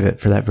get rid of it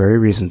for that very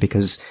reason,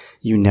 because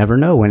you never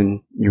know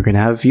when you're going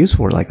to have use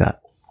for it like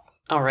that.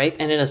 All right.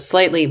 And in a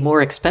slightly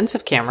more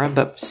expensive camera,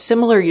 but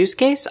similar use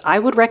case, I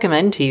would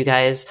recommend to you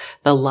guys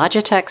the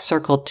Logitech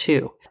Circle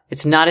 2.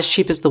 It's not as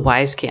cheap as the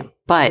Wisecam,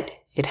 but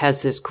it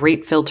has this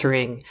great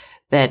filtering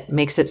that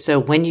makes it so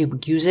when you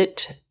use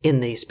it in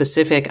the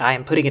specific, I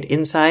am putting it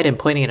inside and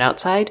pointing it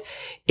outside,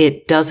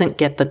 it doesn't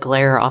get the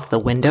glare off the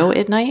window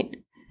at night.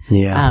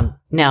 Yeah.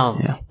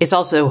 It's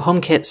also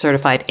HomeKit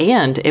certified,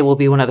 and it will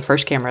be one of the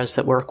first cameras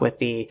that work with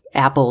the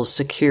Apple's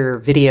secure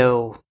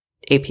video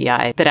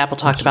API that Apple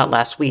talked about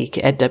last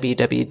week at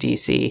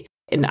WWDC.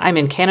 And I'm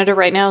in Canada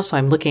right now, so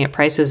I'm looking at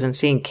prices and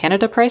seeing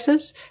Canada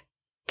prices.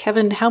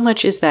 Kevin, how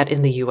much is that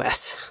in the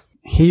US?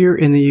 Here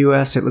in the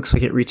US, it looks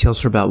like it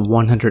retails for about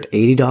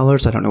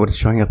 $180. I don't know what it's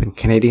showing up in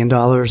Canadian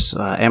dollars.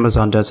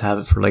 Amazon does have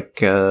it for like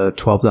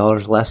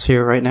 $12 less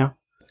here right now.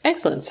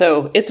 Excellent.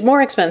 So it's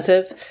more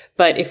expensive,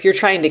 but if you're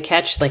trying to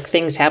catch like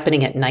things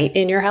happening at night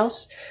in your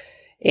house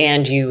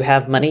and you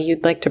have money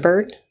you'd like to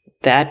burn,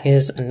 that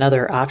is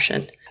another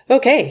option.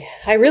 Okay.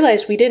 I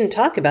realized we didn't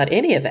talk about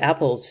any of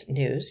Apple's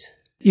news.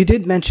 You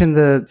did mention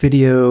the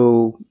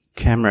video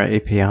camera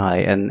API,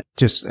 and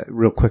just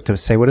real quick to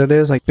say what it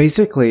is. Like,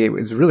 basically, it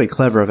was really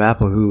clever of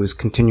Apple, who was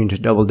continuing to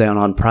double down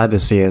on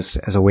privacy as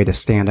a way to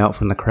stand out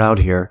from the crowd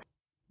here.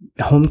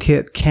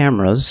 HomeKit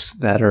cameras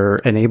that are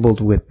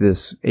enabled with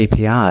this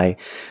API,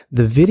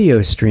 the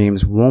video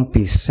streams won't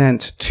be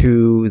sent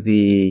to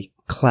the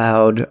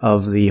cloud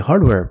of the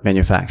hardware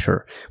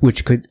manufacturer,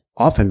 which could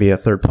often be a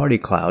third-party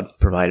cloud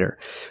provider.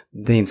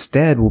 They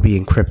instead will be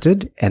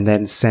encrypted and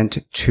then sent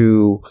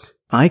to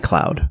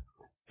iCloud.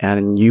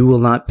 And you will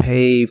not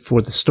pay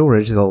for the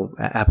storage.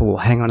 Apple will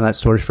hang on to that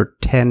storage for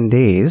 10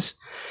 days.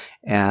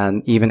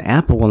 And even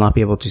Apple will not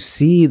be able to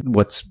see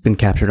what's been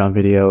captured on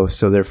video.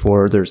 So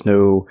therefore, there's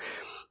no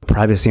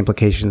privacy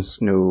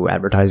implications, no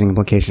advertising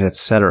implications,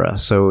 etc.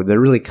 So they're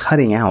really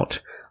cutting out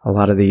a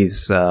lot of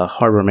these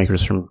hardware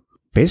makers from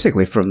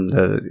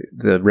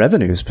the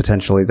revenues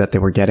potentially that they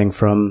were getting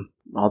from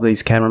all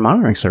these camera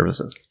monitoring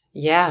services.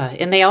 Yeah.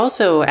 And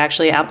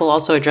Apple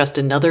also addressed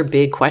another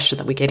big question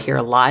that we get here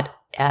a lot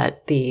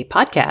at the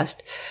podcast,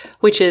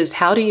 which is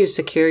how do you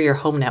secure your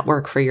home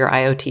network for your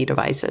IoT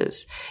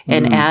devices?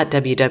 And at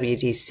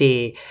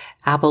WWDC,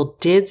 Apple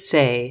did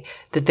say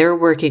that they're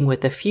working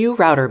with a few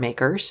router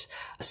makers,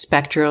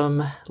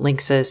 Spectrum,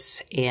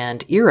 Linksys,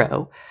 and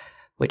Eero,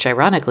 which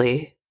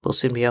ironically will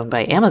soon be owned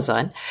by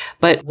Amazon.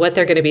 But what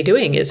they're going to be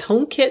doing is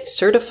HomeKit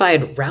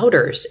certified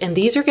routers. And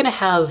these are going to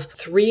have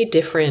 3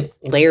 different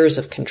layers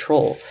of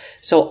control.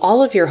 So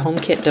all of your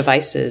HomeKit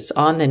devices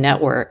on the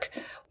network,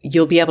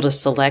 you'll be able to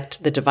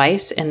select the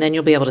device, and then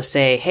you'll be able to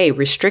say, hey,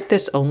 restrict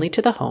this only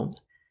to the home,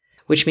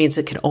 which means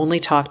it can only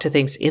talk to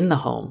things in the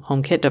home,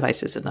 HomeKit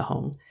devices in the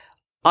home.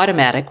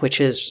 Automatic, which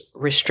is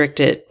restrict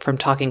it from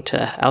talking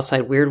to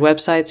outside weird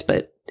websites,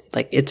 but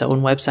like its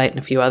own website and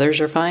a few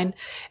others are fine.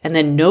 And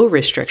then no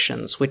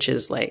restrictions, which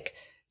is like,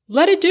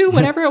 let it do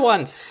whatever it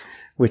wants.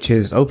 Which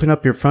is open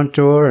up your front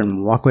door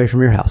and walk away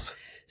from your house.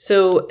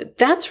 So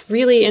that's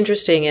really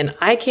interesting. And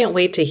I can't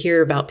wait to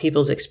hear about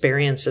people's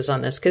experiences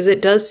on this, because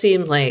it does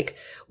seem like,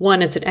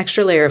 1, it's an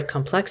extra layer of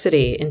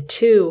complexity. And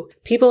 2,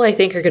 people I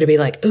think are going to be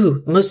like,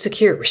 ooh, most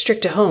secure,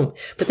 restrict to home.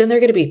 But then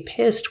they're going to be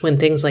pissed when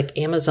things like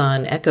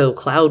Amazon Echo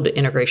cloud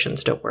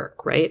integrations don't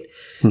work, right?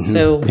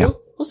 So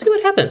we'll see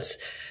what happens.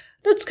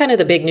 That's kind of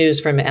the big news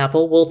from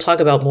Apple. We'll talk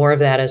about more of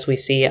that as we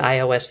see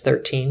iOS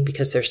 13,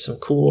 because there's some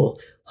cool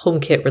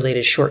HomeKit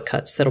related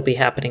shortcuts that'll be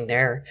happening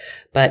there.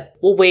 But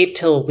we'll wait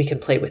till we can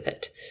play with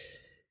it.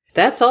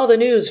 That's all the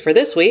news for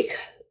this week.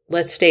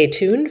 Let's stay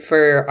tuned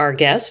for our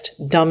guest,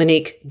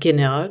 Dominique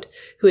Guinaud,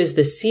 who is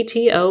the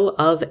CTO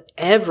of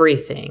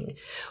Everything.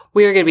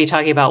 We are going to be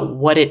talking about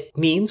what it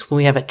means when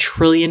we have 1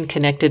 trillion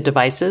connected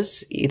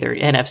devices, either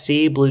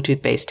NFC,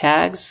 Bluetooth-based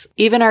tags.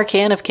 Even our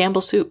can of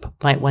Campbell's soup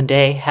might one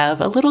day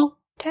have a little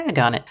tag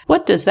on it.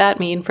 What does that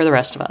mean for the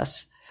rest of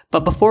us?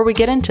 But before we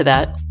get into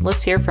that,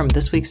 let's hear from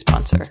this week's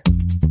sponsor.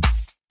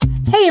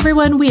 Hey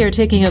everyone, we are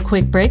taking a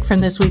quick break from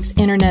this week's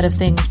Internet of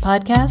Things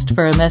podcast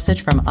for a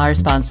message from our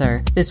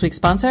sponsor. This week's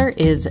sponsor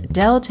is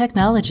Dell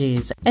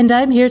Technologies, and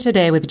I'm here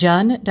today with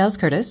John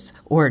Daus-Curtis,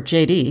 or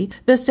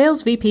JD, the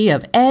Sales VP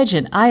of Edge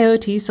and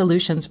IoT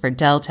Solutions for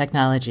Dell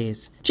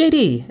Technologies.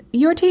 JD,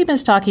 your team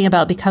is talking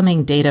about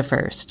becoming data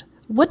first.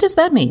 What does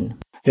that mean?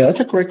 Yeah,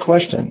 that's a great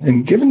question.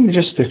 And given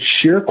just the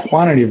sheer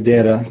quantity of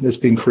data that's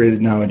being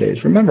created nowadays,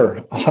 remember,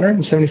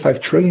 175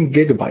 trillion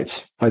gigabytes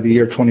by the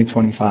year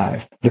 2025.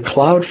 The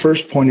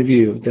cloud-first point of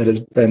view that has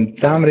been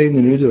dominating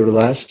the news over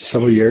the last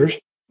several years,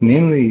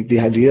 namely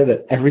the idea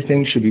that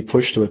everything should be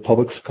pushed to a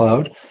public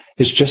cloud,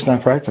 is just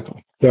not practical.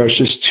 There's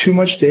just too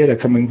much data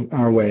coming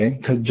our way,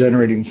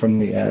 generating from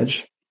the edge.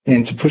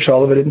 And to push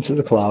all of it into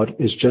the cloud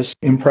is just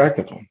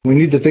impractical. We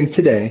need to think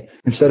today,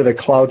 instead of a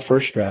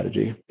cloud-first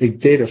strategy, a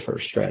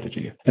data-first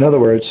strategy. In other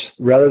words,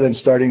 rather than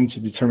starting to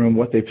determine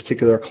what a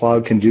particular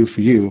cloud can do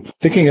for you,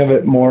 thinking of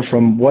it more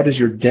from what is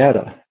your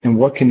data and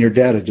what can your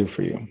data do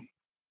for you.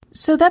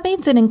 So that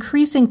means an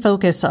increasing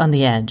focus on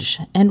the edge.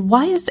 And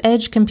why is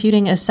edge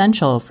computing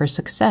essential for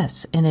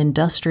success in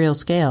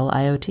industrial-scale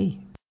IoT?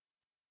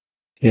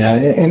 Yeah,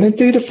 in a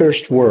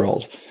data-first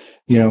world,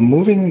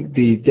 moving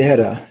the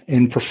data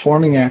and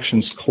performing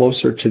actions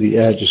closer to the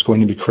edge is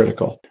going to be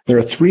critical. There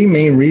are 3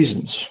 main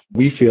reasons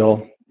we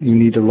feel you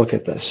need to look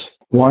at this.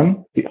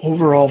 1, the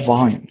overall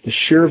volume, the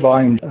sheer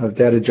volume of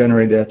data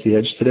generated at the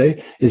edge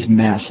today is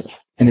massive,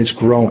 and it's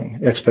growing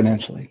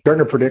exponentially.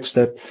 Gartner predicts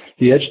that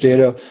the edge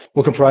data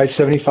will comprise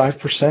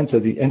 75%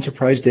 of the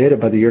enterprise data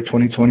by the year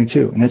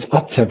 2022, and it's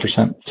up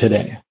 10%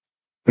 today.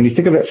 When you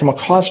think of it from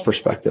a cost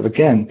perspective,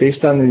 again,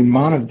 based on the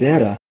amount of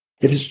data,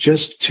 it is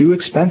just too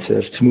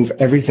expensive to move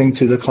everything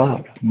to the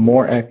cloud.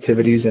 More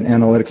activities and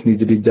analytics need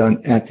to be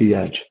done at the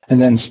edge.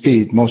 And then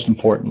speed, most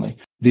importantly.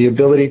 The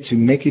ability to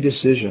make a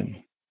decision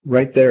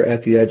right there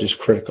at the edge is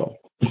critical.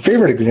 The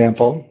favorite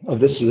example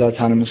of this is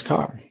autonomous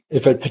car.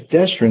 If a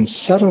pedestrian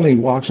suddenly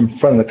walks in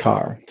front of the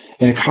car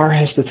and a car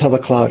has to tell the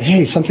cloud,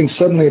 hey, something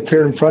suddenly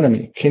appeared in front of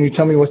me. Can you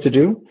tell me what to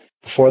do?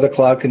 Before the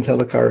cloud can tell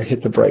the car,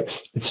 hit the brakes.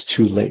 It's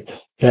too late.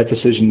 That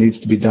decision needs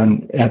to be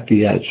done at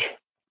the edge.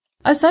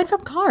 Aside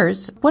from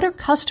cars, what are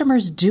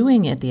customers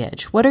doing at the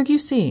edge? What are you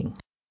seeing?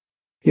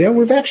 Yeah,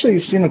 we've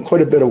actually seen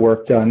quite a bit of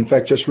work done. In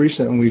fact, just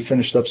recently we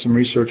finished up some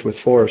research with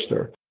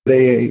Forrester.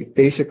 They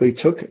basically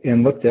took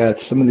and looked at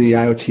some of the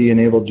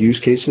IoT-enabled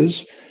use cases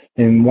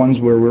and ones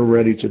where we're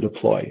ready to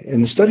deploy.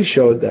 And the study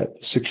showed that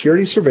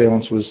security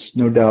surveillance was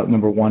no doubt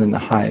number 1 in the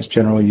highest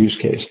general use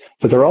case.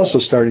 But they're also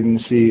starting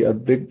to see a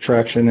big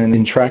traction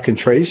in track and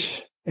trace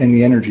and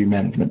the energy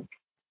management.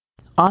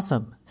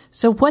 Awesome.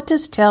 So what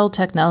does Dell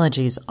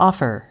Technologies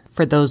offer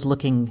for those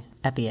looking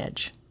at the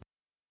edge?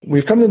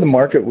 We've come to the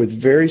market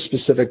with very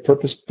specific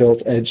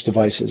purpose-built edge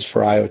devices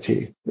for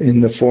IoT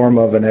in the form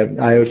of an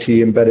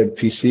IoT embedded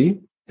PC,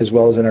 as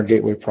well as in our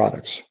gateway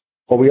products.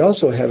 But we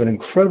also have an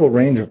incredible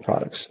range of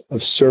products of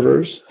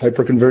servers,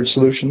 hyperconverged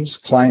solutions,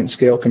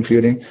 client-scale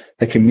computing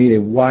that can meet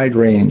a wide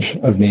range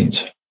of needs.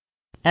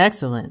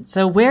 Excellent.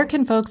 So where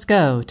can folks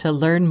go to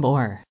learn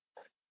more?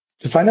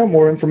 To find out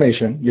more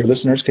information, your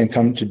listeners can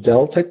come to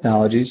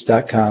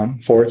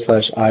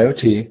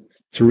delltechnologies.com/IoT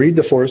to read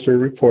the Forrester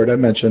report I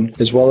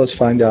mentioned, as well as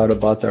find out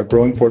about our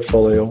growing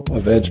portfolio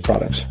of Edge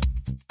products.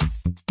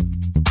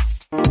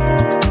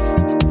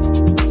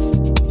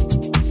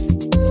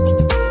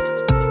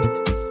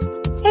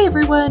 Hey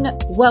everyone,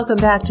 welcome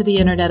back to the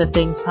Internet of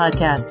Things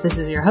podcast. This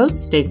is your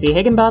host, Stacey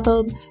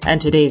Higginbotham, and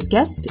today's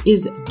guest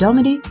is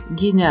Dominique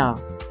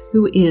Guinard,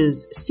 who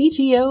is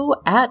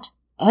CTO at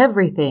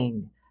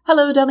Everything.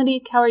 Hello,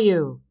 Dominique. How are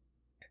you?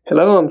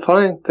 Hello, I'm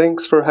fine.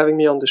 Thanks for having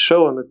me on the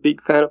show. I'm a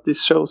big fan of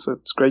this show, so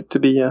it's great to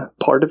be a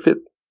part of it.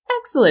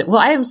 Excellent. Well,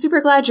 I am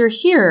super glad you're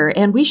here,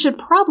 and we should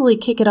probably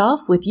kick it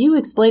off with you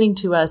explaining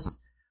to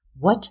us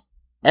what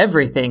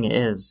Everything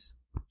is.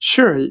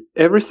 Sure.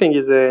 Everything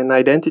is an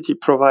identity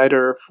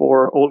provider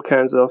for all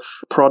kinds of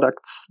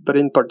products, but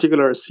in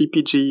particular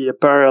CPG,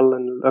 apparel,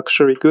 and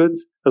luxury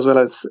goods, as well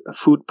as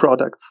food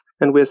products.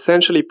 And we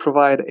essentially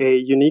provide a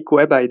unique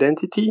web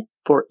identity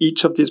for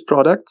each of these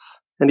products.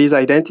 And these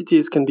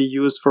identities can be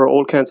used for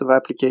all kinds of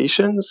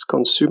applications,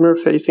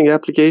 consumer-facing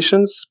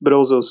applications, but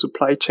also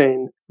supply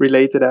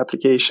chain-related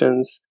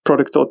applications,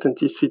 product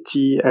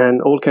authenticity, and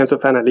all kinds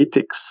of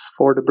analytics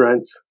for the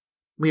brands.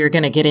 We are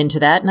going to get into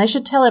that, and I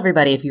should tell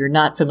everybody, if you're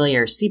not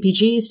familiar,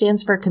 CPG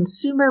stands for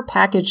Consumer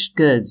Packaged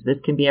Goods.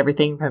 This can be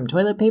everything from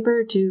toilet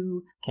paper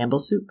to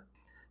Campbell's soup.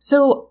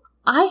 So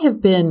I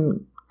have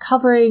been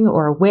covering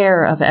or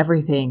aware of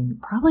Everything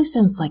probably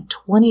since like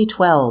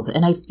 2012,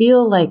 and I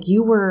feel like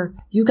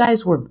you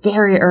guys were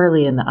very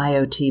early in the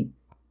IoT.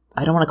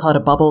 I don't want to call it a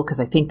bubble because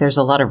I think there's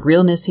a lot of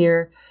realness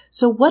here.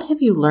 So what have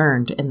you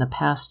learned in the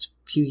past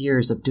few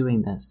years of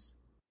doing this?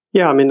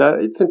 Yeah, I mean,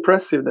 it's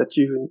impressive that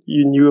you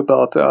knew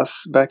about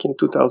us back in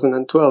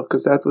 2012,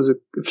 because that was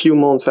a few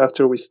months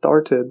after we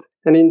started.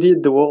 And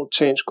indeed, the world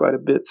changed quite a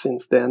bit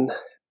since then.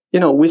 You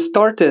know, we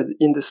started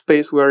in the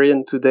space we're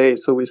in today.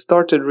 So we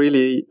started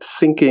really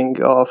thinking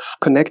of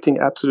connecting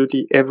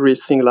absolutely every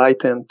single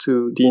item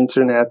to the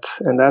internet.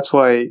 And that's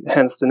why,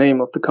 hence the name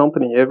of the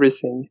company,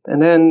 Everything.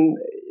 And then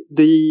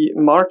the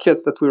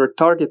markets that we were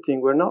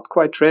targeting were not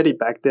quite ready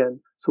back then.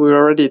 So we were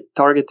already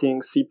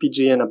targeting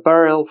CPG and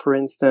apparel, for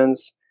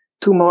instance.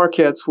 Two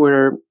markets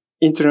where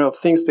Internet of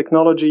Things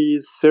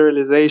technologies,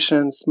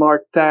 serialization,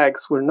 smart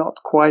tags were not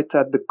quite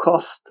at the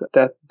cost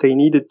that they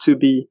needed to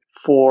be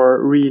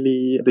for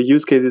really the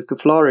use cases to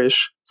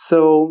flourish.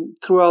 So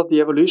throughout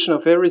the evolution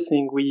of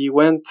Everything, we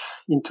went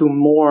into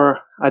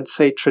more, I'd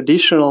say,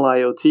 traditional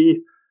IoT,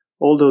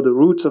 although the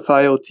roots of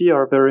IoT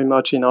are very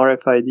much in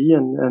RFID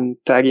and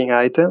tagging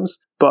items.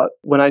 But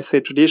when I say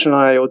traditional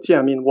IoT,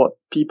 I mean what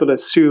people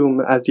assume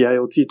as the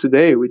IoT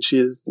today, which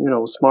is,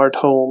 smart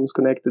homes,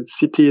 connected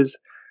cities.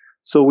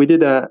 So we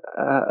did a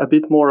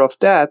bit more of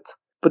that.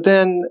 But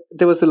then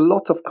there was a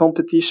lot of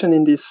competition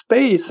in this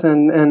space.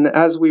 And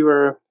as we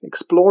were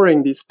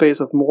exploring this space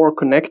of more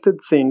connected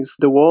things,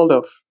 the world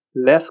of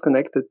less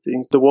connected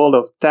things, the world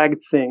of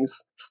tagged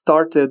things,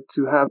 started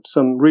to have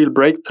some real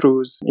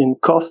breakthroughs in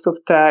cost of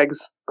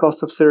tags,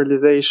 cost of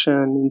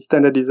serialization, in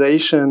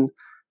standardization,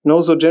 and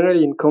also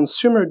generally in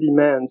consumer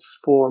demands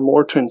for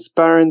more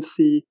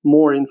transparency,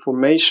 more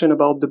information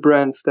about the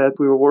brands that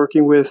we were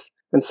working with.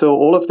 And so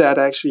all of that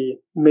actually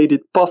made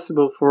it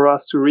possible for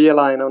us to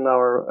realign on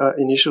our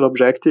initial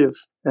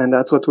objectives. And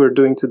that's what we're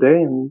doing today.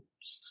 And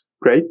it's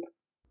great.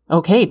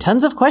 Okay,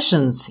 tons of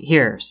questions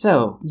here.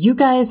 So you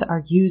guys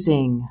are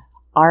using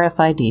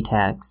RFID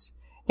tags.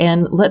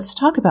 And let's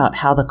talk about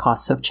how the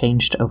costs have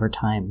changed over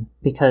time,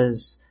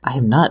 because I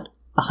am not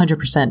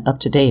 100% up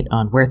to date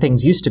on where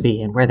things used to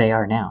be and where they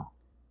are now.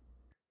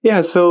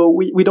 Yeah, so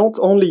we don't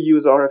only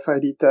use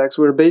RFID tags.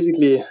 We're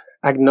basically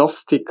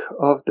agnostic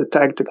of the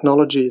tag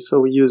technology. So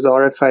we use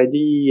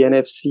RFID,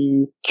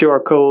 NFC,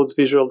 QR codes,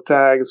 visual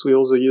tags. We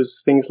also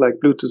use things like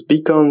Bluetooth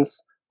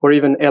beacons or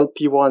even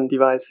LP1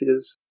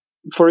 devices.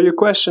 For your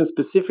question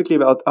specifically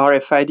about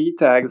RFID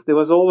tags, there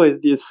was always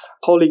this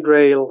holy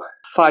grail,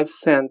 5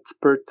 cents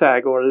per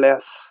tag or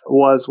less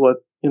was what,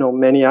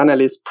 many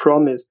analysts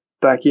promised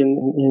back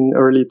in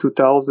early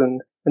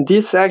 2000. And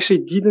this actually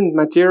didn't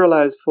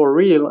materialize for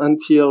real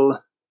until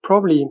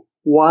probably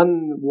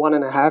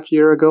 1.5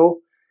 years ago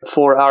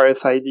for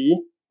RFID,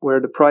 where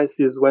the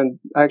prices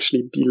went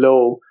actually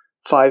below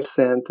 5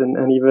 cents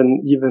and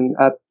even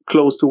at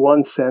close to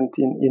 1 cent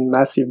in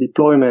massive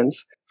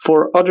deployments.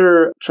 For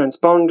other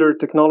transponder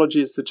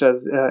technologies such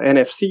as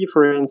NFC,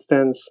 for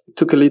instance, it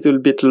took a little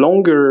bit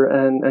longer,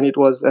 and it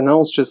was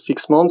announced just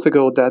 6 months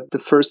ago that the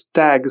first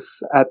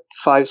tags at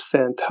 5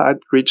 cents had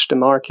reached the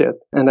market,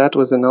 and that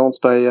was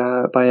announced by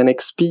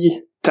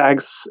NXP.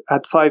 Tags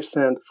at 5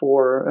 cents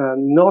for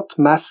not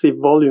massive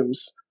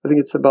volumes. I think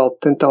it's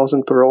about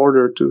 10,000 per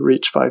order to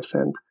reach 5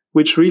 cents,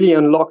 which really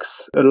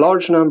unlocks a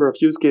large number of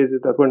use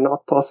cases that were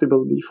not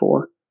possible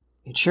before.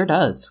 It sure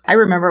does. I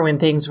remember when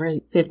things were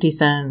 50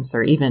 cents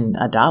or even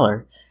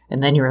 $1,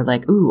 and then you were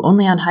like, ooh,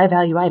 only on high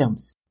value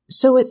items.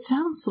 So it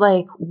sounds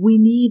like we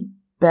need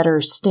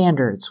better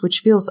standards, which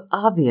feels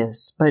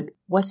obvious, but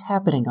what's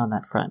happening on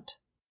that front?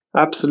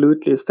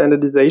 Absolutely.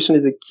 Standardization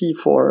is a key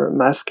for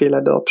mass scale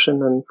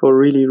adoption and for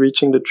really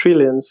reaching the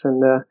trillions.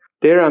 And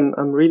there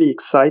I'm really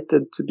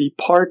excited to be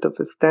part of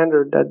a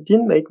standard that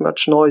didn't make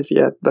much noise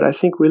yet, but I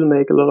think will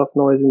make a lot of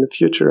noise in the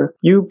future.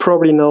 You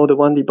probably know the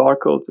 1D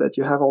barcodes that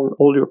you have on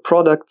all your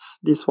products.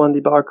 This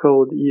 1D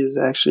barcode is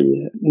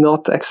actually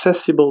not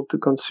accessible to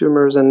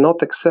consumers and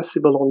not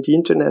accessible on the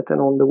internet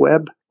and on the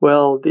web.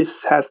 Well,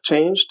 this has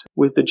changed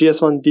with the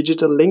GS1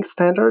 Digital Link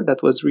standard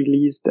that was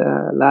released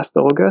last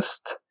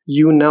August.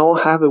 You now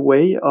have a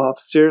way of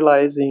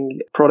serializing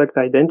product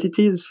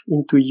identities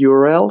into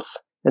URLs.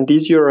 And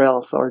these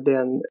URLs are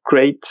then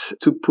great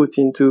to put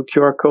into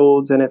QR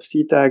codes,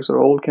 NFC tags,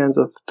 or all kinds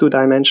of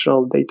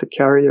two-dimensional data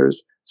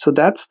carriers. So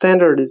that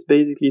standard is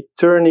basically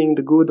turning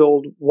the good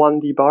old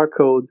 1D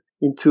barcode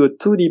into a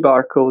 2D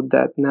barcode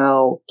that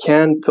now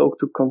can talk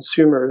to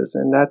consumers.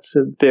 And that's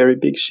a very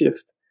big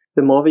shift.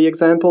 The Movi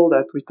example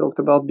that we talked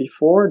about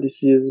before,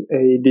 this is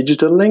a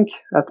digital link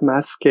at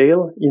mass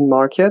scale in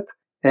market.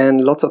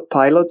 And lots of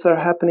pilots are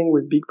happening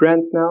with big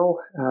brands now,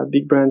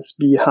 big brands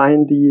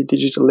behind the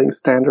digital link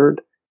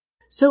standard.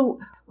 So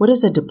what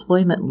does a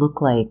deployment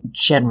look like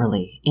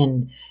generally?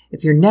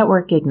 If you're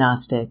network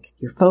agnostic,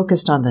 you're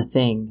focused on the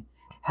thing,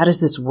 how does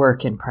this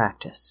work in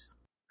practice?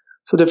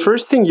 So the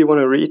first thing you want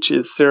to reach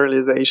is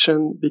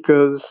serialization,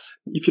 because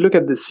if you look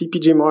at the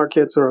CPG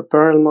markets or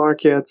apparel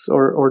markets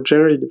or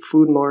generally the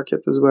food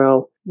markets as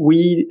well,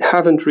 we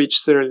haven't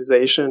reached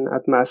serialization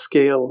at mass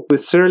scale. With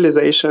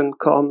serialization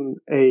come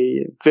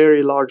a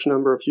very large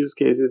number of use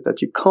cases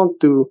that you can't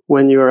do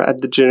when you're at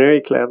the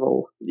generic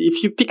level.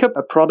 If you pick up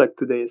a product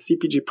today, a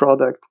CPG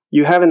product,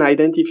 you have an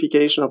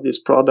identification of this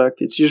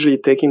product. It's usually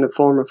taking the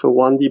form of a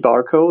 1D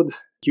barcode,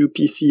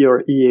 UPC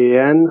or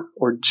EAN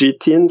or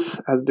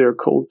GTINs as they're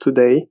called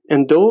today.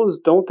 And those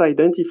don't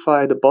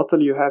identify the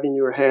bottle you have in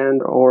your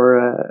hand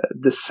or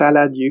the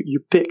salad you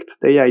picked.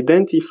 They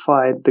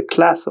identify the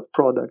class of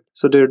product.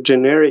 So they're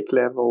generic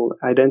level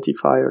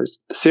identifiers.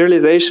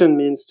 Serialization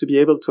means to be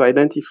able to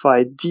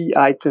identify the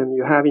item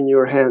you have in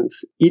your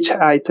hands. Each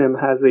item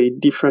has a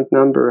different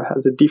number,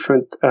 has a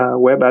different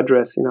web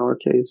address in our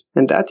case.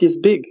 And that is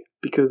big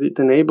because it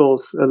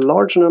enables a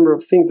large number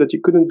of things that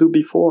you couldn't do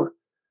before.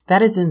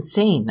 That is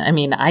insane. I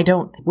mean,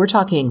 we're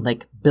talking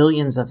like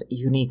billions of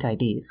unique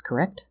IDs,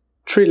 correct?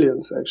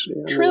 Trillions, actually.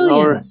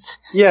 Trillions.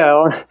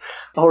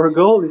 Our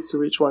goal is to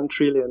reach 1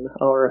 trillion.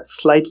 Our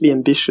slightly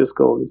ambitious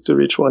goal is to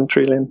reach 1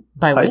 trillion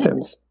By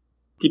items.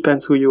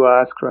 Depends who you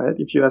ask, right?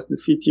 If you ask the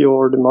CTO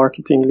or the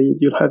marketing lead,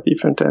 you'll have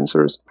different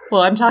answers.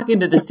 Well, I'm talking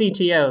to the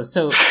CTO.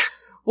 So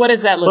what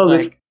does that look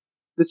like?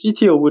 The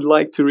CTO would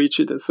like to reach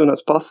it as soon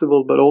as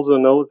possible, but also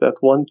knows that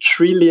 1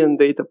 trillion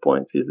data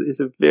points is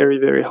a very,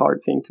 very hard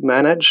thing to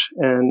manage.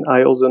 And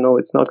I also know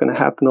it's not going to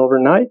happen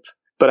overnight,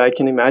 but I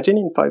can imagine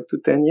in 5 to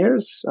 10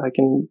 years, I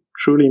can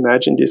truly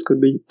imagine this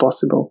could be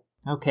possible.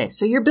 Okay,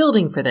 so you're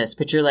building for this,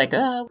 but you're like,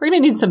 we're going to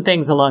need some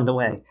things along the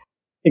way.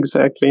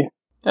 Exactly.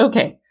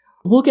 Okay,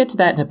 we'll get to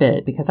that in a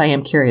bit because I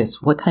am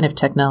curious what kind of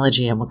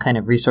technology and what kind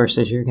of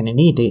resources you're going to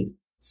need to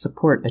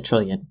support 1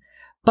 trillion.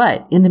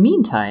 But in the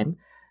meantime,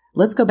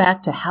 let's go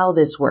back to how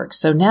this works.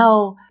 So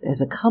now, as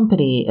a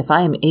company, if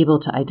I am able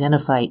to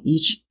identify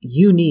each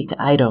unique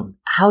item,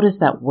 how does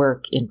that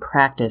work in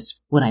practice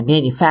when I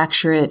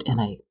manufacture it and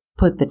I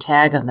put the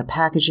tag on the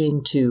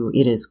packaging to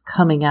it is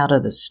coming out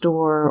of the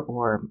store,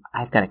 or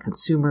I've got a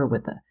consumer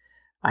with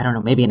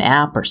maybe an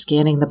app or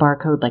scanning the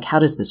barcode? Like, how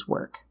does this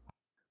work?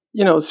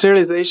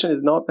 Serialization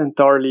is not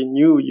entirely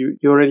new. You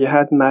already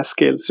had mass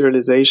scale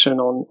serialization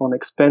on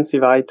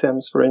expensive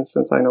items. For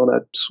instance, I know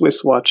that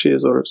Swiss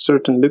watches or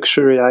certain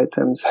luxury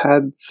items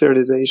had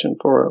serialization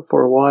for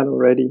a while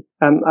already.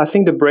 I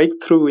think the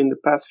breakthrough in the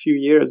past few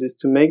years is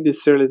to make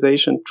this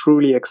serialization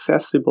truly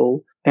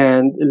accessible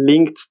and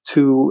linked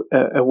to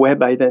a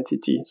web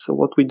identity. So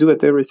what we do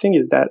at Everything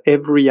is that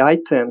every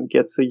item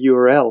gets a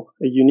URL,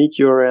 a unique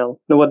URL.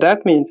 Now what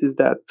that means is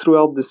that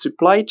throughout the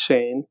supply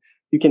chain,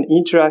 you can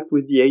interact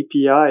with the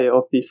API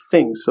of this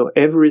thing. So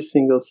every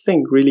single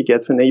thing really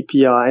gets an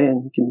API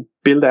and you can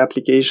build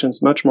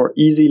applications much more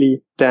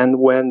easily than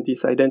when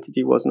this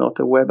identity was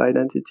not a web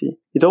identity.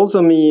 It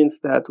also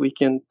means that we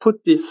can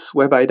put this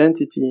web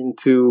identity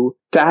into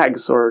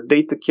tags or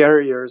data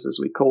carriers, as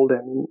we call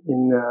them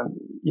in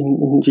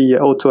the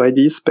auto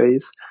ID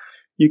space.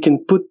 You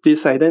can put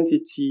this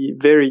identity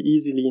very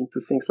easily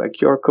into things like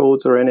QR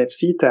codes or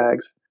NFC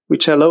tags,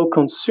 which allow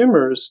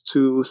consumers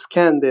to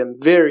scan them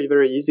very,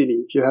 very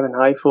easily. If you have an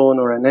iPhone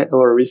or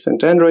a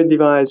recent Android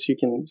device, you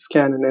can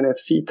scan an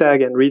NFC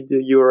tag and read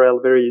the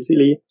URL very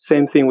easily.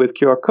 Same thing with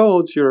QR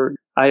codes. Your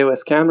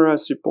iOS camera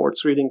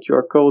supports reading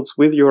QR codes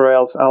with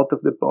URLs out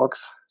of the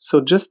box. So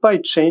just by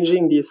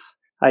changing this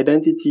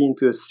identity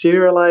into a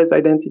serialized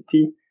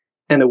identity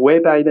and a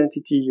web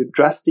identity, you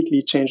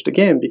drastically change the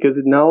game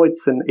because now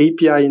it's an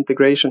API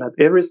integration at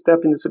every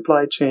step in the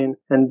supply chain,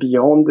 and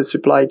beyond the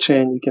supply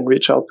chain, you can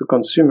reach out to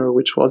consumer,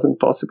 which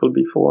wasn't possible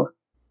before.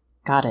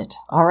 Got it.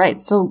 All right.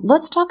 So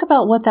let's talk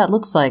about what that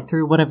looks like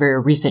through one of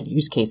your recent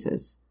use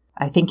cases.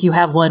 I think you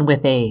have one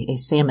with a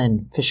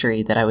salmon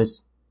fishery that I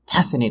was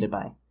fascinated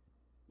by.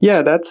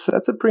 Yeah, that's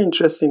a pretty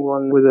interesting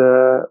one with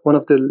one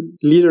of the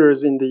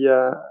leaders in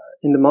the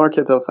in the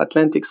market of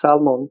Atlantic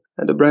salmon,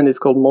 and the brand is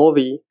called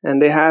Mowi,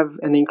 and they have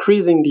an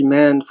increasing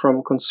demand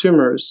from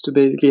consumers to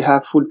basically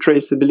have full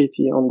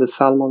traceability on the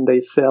salmon they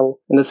sell.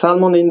 And the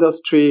salmon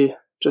industry,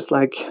 just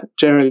like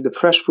generally the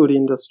fresh food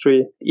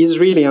industry, is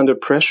really under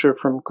pressure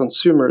from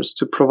consumers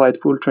to provide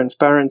full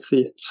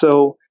transparency.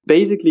 So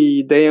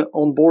basically, they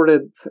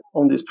onboarded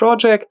on this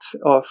project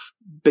of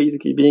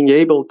basically being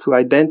able to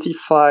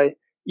identify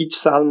each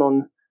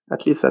salmon,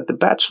 at least at the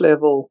batch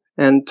level,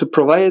 and to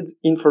provide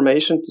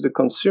information to the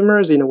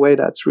consumers in a way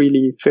that's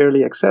really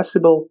fairly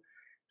accessible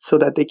so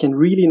that they can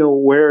really know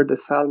where the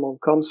salmon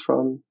comes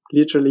from,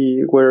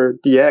 literally where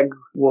the egg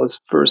was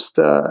first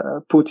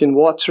put in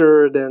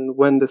water, then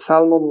when the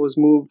salmon was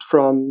moved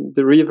from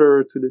the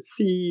river to the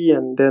sea,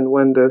 and then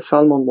when the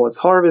salmon was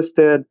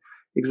harvested,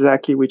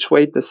 exactly which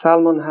weight the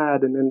salmon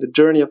had, and then the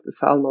journey of the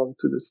salmon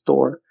to the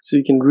store. So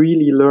you can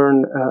really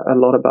learn a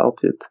lot about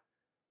it.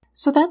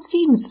 So that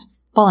seems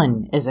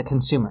fun as a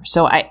consumer.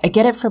 So I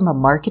get it from a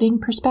marketing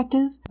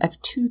perspective. I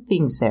have two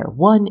things there.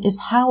 One is,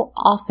 how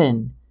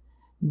often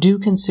do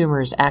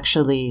consumers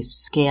actually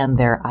scan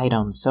their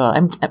items? So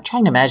I'm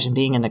trying to imagine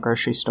being in the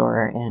grocery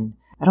store, and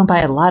I don't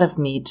buy a lot of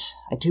meat.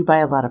 I do buy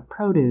a lot of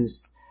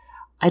produce.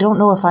 I don't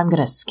know if I'm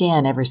going to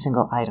scan every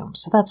single item.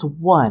 So that's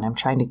one. I'm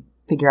trying to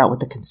figure out what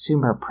the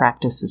consumer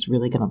practice is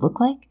really going to look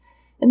like.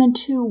 And then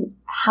two,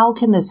 how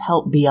can this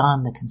help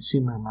beyond the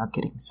consumer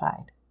marketing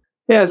side?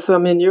 Yes, I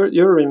mean,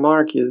 your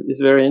remark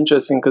is very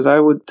interesting, because I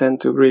would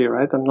tend to agree,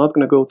 right? I'm not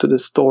going to go to the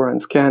store and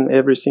scan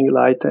every single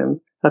item.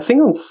 I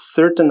think on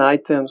certain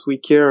items we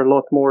care a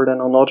lot more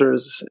than on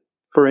others.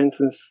 For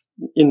instance,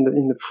 in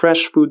the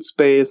fresh food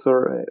space,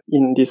 or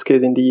in this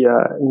case in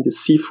the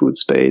seafood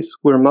space,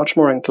 we're much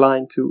more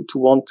inclined to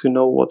want to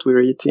know what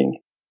we're eating.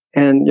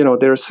 And,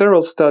 there are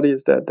several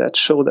studies that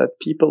show that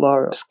people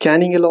are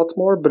scanning a lot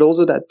more, but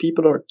also that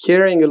people are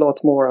caring a lot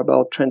more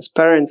about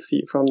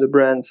transparency from the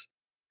brands.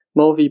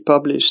 Mowi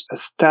published a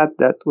stat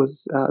that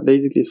was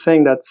basically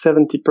saying that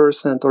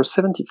 70% or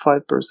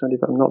 75%,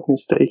 if I'm not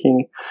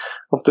mistaken,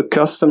 of the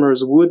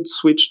customers would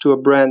switch to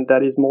a brand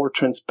that is more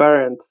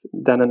transparent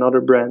than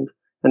another brand.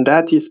 And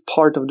that is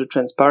part of the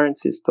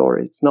transparency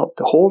story. It's not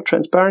the whole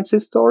transparency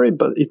story,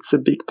 but it's a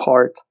big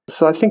part.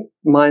 So I think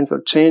minds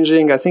are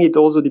changing. I think it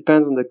also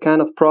depends on the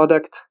kind of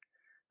product.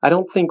 I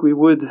don't think we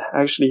would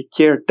actually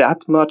care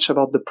that much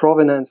about the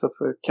provenance of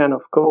a can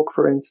of Coke,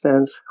 for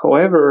instance.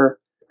 However,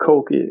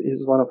 Coke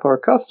is one of our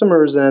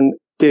customers, and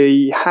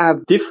they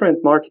have different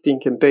marketing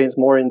campaigns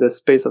more in the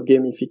space of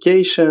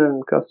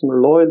gamification,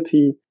 customer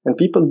loyalty, and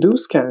people do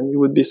scan. You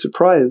would be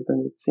surprised,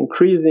 and it's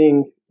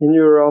increasing in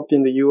Europe,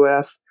 in the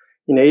US.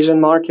 In Asian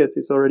markets,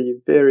 it's already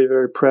very,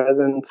 very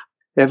present.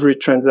 Every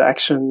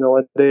transaction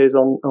nowadays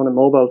on a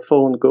mobile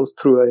phone goes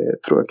through a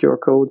QR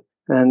code.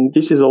 And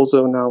this is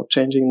also now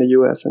changing in the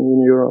US and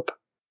in Europe.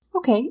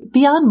 Okay.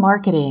 Beyond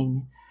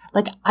marketing,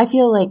 I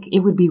feel like it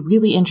would be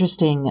really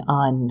interesting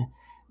on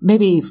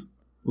maybe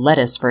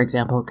lettuce, for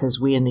example, because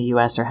we in the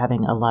US are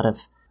having a lot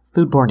of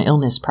foodborne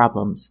illness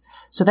problems.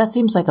 So that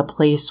seems like a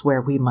place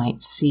where we might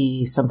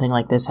see something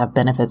like this have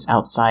benefits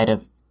outside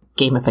of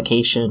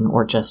gamification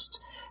or just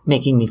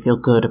making me feel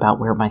good about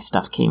where my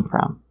stuff came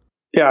from.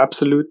 Yeah,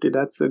 absolutely.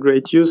 That's a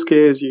great use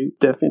case. You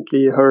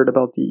definitely heard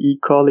about the E.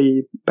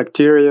 coli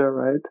bacteria,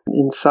 right?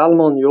 In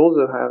salmon, you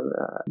also have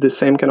the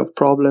same kind of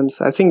problems.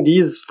 I think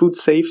these food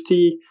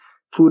safety,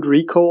 food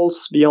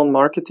recalls beyond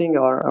marketing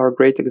are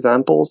great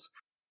examples.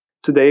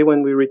 Today,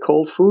 when we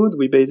recall food,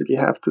 we basically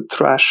have to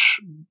trash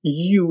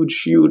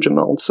huge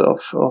amounts of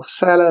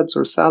salads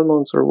or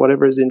salmons or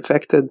whatever is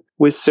infected.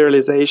 With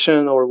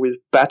serialization or with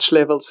batch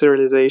level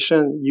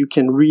serialization, you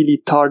can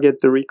really target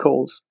the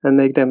recalls and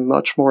make them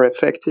much more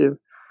effective.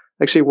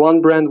 Actually,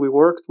 one brand we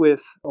worked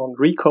with on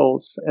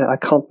recalls, I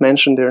can't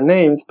mention their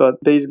names,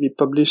 but basically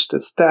published a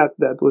stat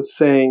that was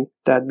saying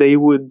that they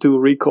would do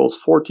recalls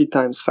 40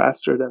 times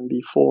faster than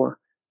before,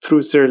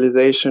 through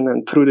serialization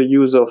and through the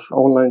use of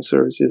online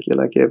services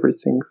like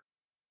everything.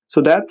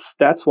 So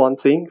that's one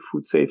thing,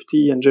 food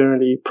safety and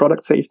generally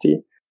product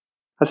safety.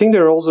 I think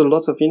there are also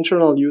lots of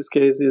internal use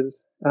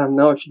cases.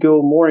 Now, if you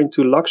go more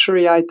into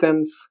luxury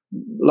items,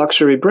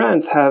 luxury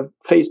brands have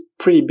faced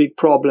pretty big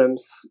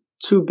problems.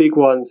 Two big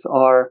ones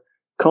are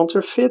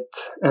counterfeit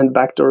and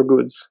backdoor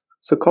goods.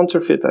 So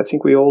counterfeit, I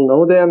think we all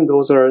know them.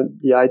 Those are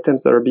the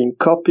items that are being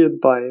copied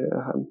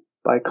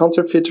by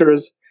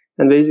counterfeiters.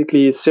 And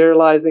basically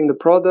serializing the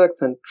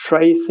products and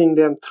tracing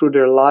them through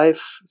their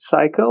life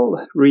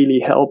cycle really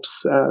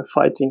helps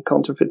fighting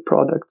counterfeit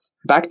products.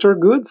 Backdoor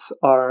goods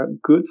are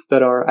goods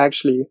that are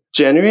actually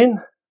genuine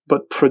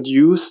but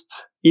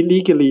produced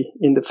illegally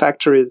in the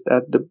factories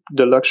that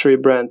the luxury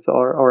brands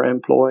are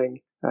employing,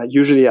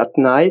 usually at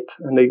night,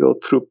 and they go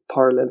through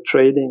parallel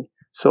trading.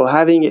 So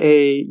having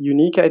a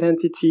unique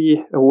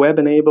identity, a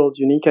web-enabled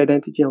unique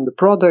identity on the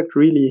product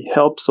really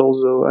helps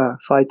also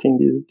fighting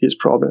these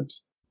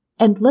problems.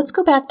 And let's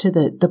go back to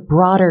the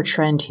broader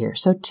trend here.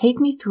 So take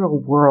me through a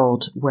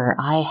world where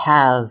I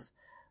have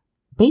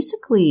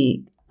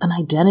basically an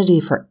identity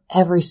for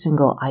every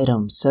single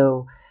item.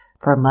 So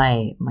from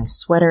my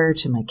sweater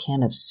to my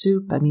can of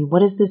soup? I mean,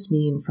 what does this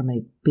mean from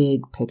a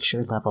big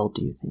picture level,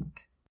 do you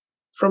think?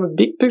 From a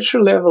big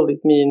picture level, it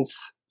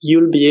means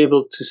you'll be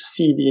able to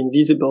see the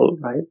invisible,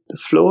 right? The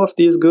flow of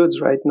these goods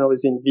right now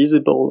is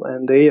invisible,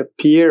 and they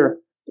appear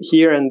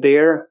here and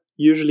there,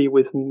 usually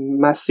with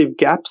massive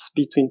gaps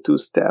between two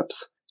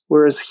steps.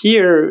 Whereas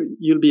here,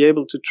 you'll be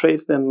able to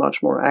trace them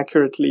much more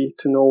accurately,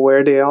 to know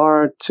where they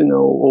are, to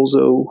know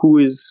also who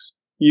is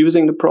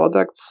using the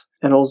products,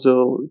 and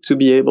also to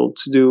be able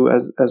to do,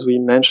 as we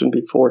mentioned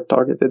before,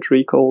 targeted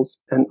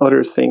recalls and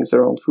other things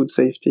around food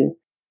safety.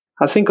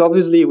 I think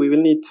obviously we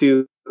will need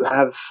to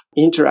have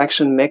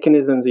interaction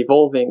mechanisms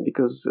evolving,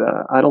 because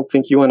I don't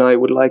think you and I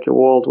would like a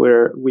world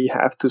where we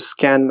have to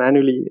scan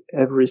manually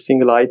every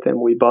single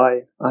item we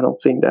buy. I don't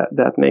think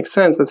that makes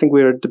sense. I think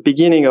we're at the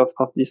beginning of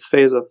this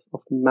phase of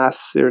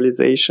mass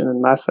serialization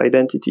and mass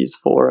identities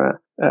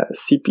for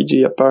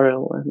CPG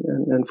apparel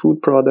and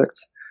food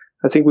products.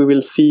 I think we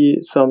will see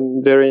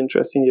some very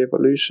interesting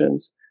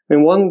evolutions. I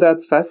mean, one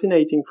that's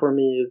fascinating for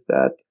me is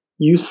that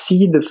you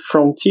see the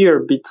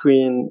frontier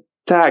between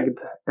tagged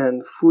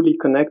and fully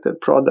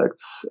connected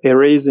products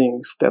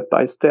erasing step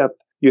by step.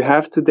 You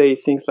have today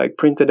things like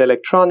printed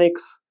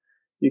electronics.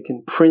 You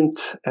can print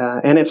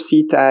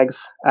NFC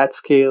tags at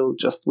scale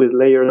just with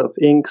layers of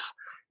inks,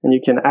 and you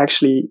can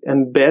actually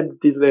embed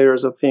these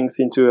layers of inks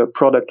into a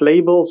product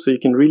label, so you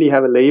can really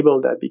have a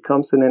label that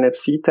becomes an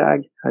NFC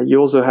tag. You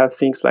also have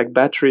things like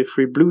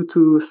battery-free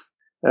Bluetooth.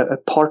 A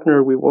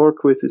partner we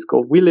work with is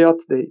called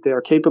Wiliot. They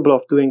are capable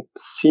of doing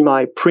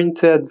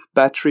semi-printed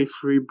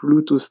battery-free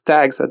Bluetooth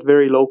tags at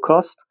very low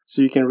cost.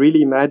 So you can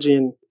really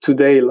imagine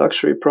today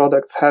luxury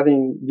products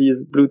having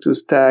these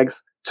Bluetooth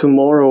tags.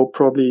 Tomorrow,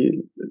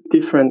 probably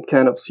different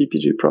kind of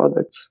CPG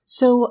products.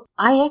 So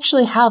I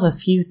actually have a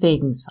few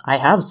things. I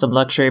have some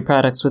luxury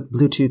products with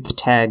Bluetooth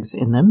tags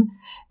in them.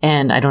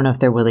 And I don't know if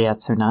they're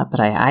Wiliots or not, but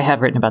I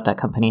have written about that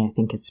company. I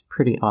think it's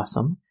pretty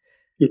awesome.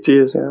 It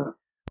is, yeah.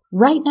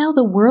 Right now,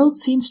 the world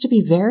seems to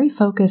be very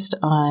focused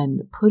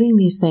on putting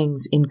these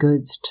things in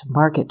goods to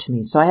market to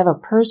me. So I have a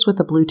purse with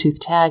a Bluetooth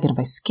tag, and if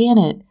I scan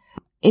it,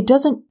 it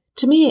doesn't,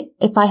 to me,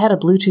 if I had a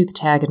Bluetooth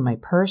tag in my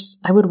purse,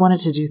 I would want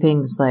it to do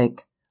things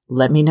like,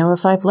 let me know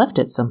if I've left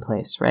it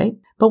someplace, right?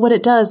 But what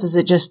it does is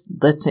it just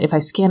lets, if I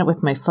scan it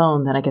with my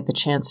phone, then I get the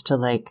chance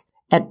to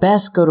at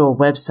best go to a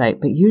website,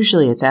 but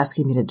usually it's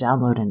asking me to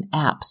download an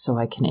app so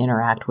I can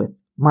interact with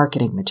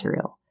marketing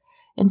material.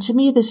 And to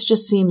me, this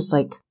just seems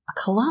like a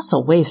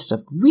colossal waste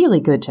of really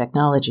good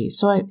technology.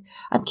 So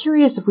I'm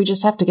curious if we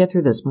just have to get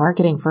through this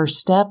marketing first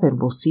step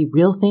and we'll see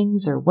real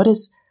things, or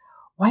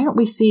why aren't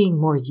we seeing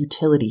more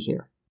utility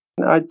here?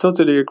 I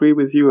totally agree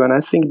with you. And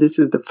I think this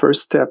is the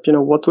first step.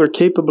 What we're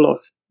capable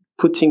of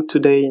putting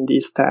today in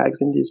these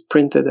tags, in these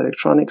printed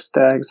electronics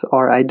tags,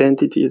 are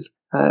identities.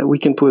 We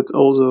can put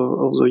also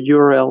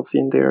URLs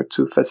in there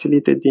to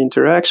facilitate the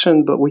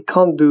interaction, but we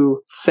can't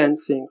do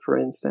sensing, for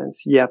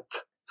instance, yet.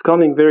 It's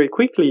coming very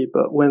quickly,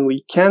 but when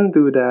we can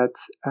do that,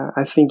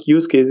 I think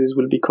use cases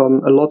will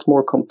become a lot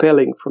more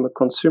compelling from a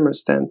consumer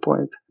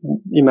standpoint.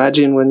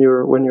 Imagine when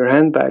your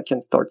handbag can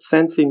start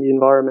sensing the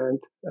environment,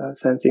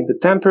 sensing the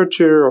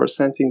temperature or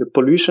sensing the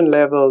pollution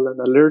level, and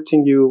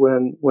alerting you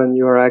when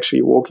you are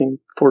actually walking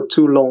for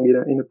too long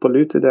in a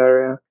polluted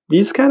area.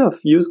 These kind of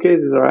use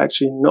cases are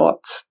actually not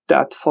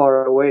that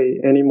far away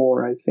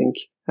anymore, I think.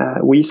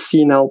 We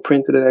see now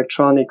printed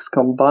electronics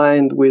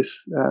combined with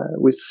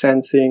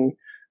sensing.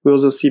 We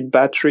also see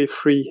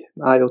battery-free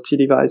IoT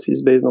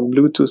devices based on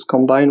Bluetooth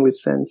combined with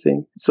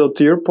sensing. So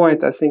to your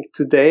point, I think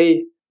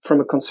today,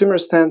 from a consumer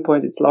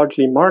standpoint, it's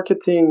largely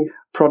marketing,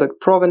 product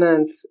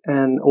provenance,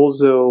 and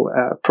also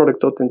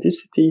product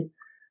authenticity.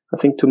 I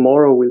think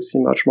tomorrow we'll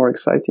see much more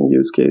exciting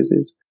use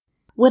cases.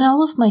 When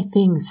all of my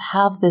things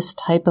have this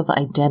type of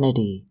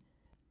identity,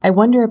 I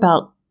wonder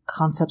about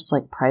concepts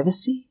like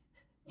privacy.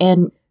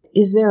 And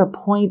is there a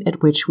point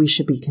at which we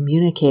should be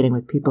communicating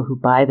with people who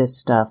buy this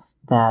stuff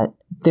that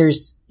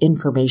there's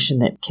information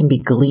that can be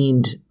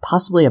gleaned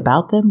possibly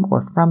about them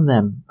or from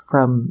them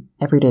from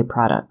everyday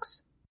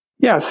products?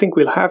 Yeah, I think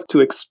we'll have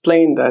to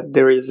explain that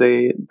there is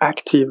a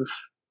active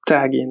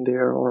tag in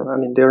there,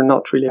 they're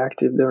not really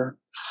active, they're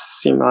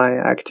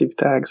semi-active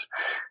tags.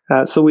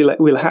 So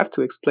we'll have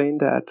to explain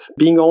that.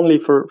 Being only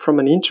from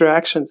an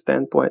interaction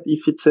standpoint,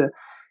 if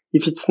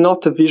it's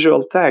not a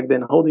visual tag,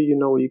 then how do you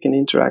know you can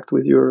interact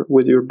with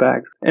your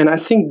bag? And I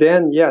think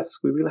then, yes,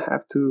 we will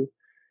have to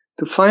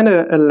find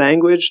a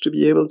language to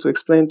be able to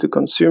explain to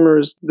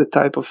consumers the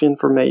type of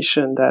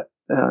information that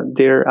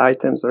their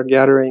items are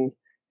gathering.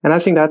 And I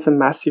think that's a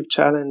massive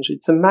challenge.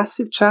 It's a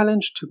massive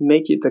challenge to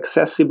make it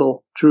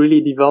accessible, to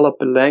really develop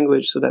a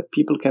language so that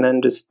people can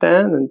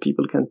understand and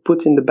people can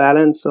put in the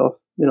balance of,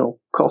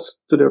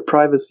 cost to their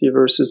privacy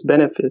versus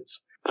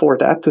benefits. For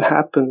that to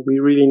happen, we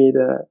really need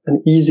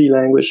an easy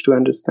language to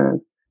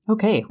understand.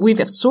 Okay,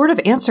 we've sort of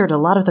answered a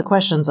lot of the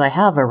questions I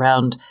have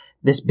around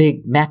this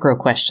big macro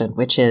question,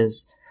 which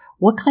is,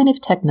 what kind of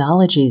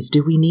technologies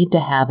do we need to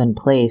have in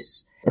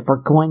place if we're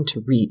going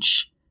to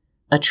reach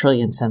 1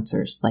 trillion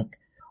sensors?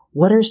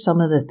 What are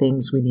some of the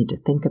things we need to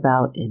think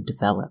about and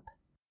develop?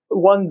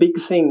 one big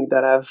thing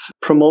that I've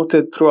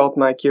promoted throughout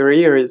my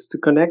career is to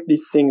connect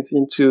these things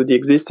into the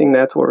existing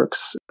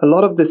networks. A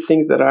lot of the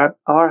things that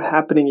are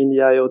happening in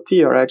the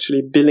IoT are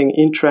actually building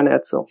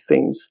intranets of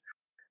things.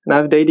 And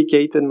I've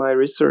dedicated my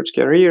research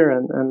career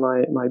and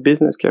my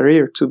business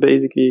career to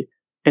basically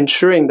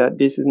ensuring that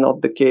this is not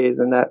the case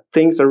and that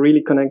things are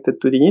really connected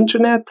to the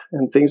internet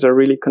and things are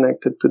really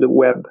connected to the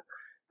web.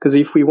 Because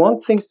if we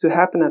want things to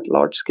happen at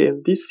large scale,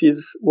 this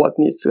is what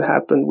needs to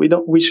happen.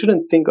 We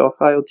shouldn't think of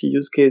IoT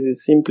use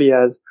cases simply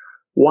as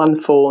one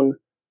phone,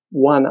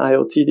 one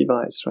IoT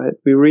device, right?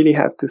 We really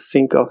have to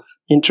think of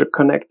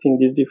interconnecting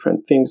these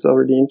different things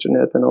over the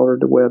internet and over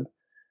the web.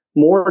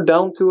 More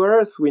down to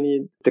earth, we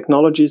need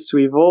technologies to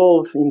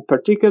evolve. In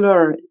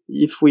particular,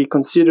 if we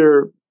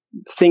consider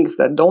things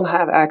that don't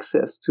have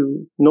access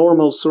to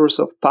normal source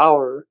of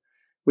power,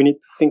 we need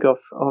to think of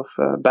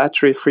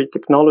battery-free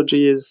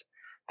technologies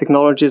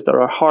that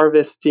are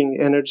harvesting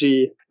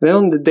energy. Then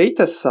on the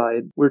data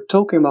side, we're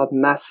talking about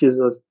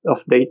masses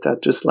of data,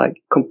 just like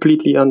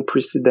completely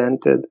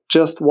unprecedented.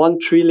 Just 1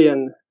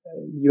 trillion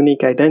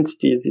unique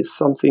identities is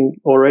something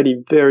already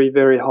very,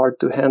 very hard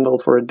to handle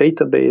for a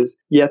database,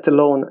 yet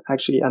alone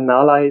actually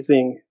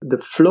analyzing the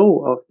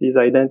flow of these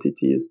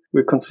identities.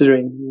 We're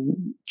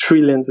considering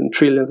trillions and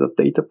trillions of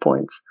data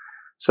points.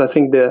 So I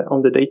think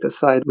on the data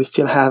side, we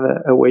still have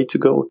a way to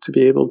go to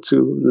be able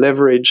to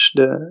leverage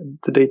the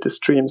data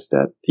streams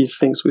that these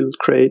things will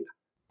create.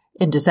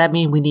 And does that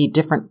mean we need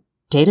different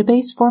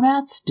database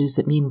formats? Does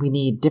it mean we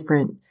need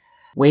different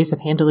ways of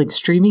handling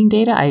streaming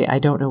data? I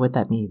don't know what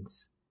that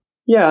means.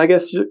 Yeah, I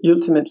guess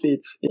ultimately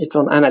it's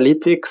on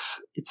analytics.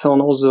 It's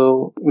on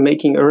also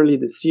making early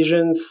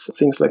decisions.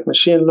 Things like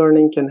machine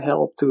learning can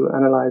help to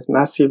analyze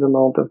massive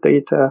amount of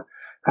data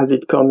as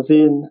it comes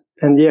in.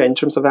 And yeah, in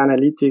terms of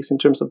analytics, in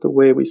terms of the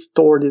way we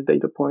store these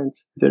data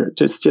points,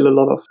 there's still a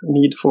lot of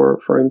need for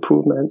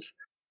improvements.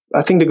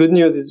 I think the good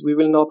news is we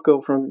will not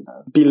go from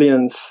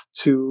billions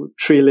to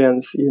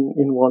trillions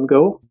in one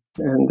go.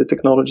 And the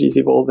technology is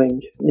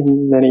evolving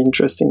in many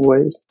interesting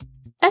ways.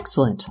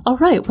 Excellent. All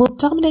right. Well,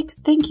 Dominic,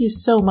 thank you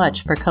so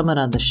much for coming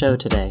on the show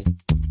today.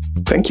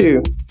 Thank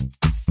you.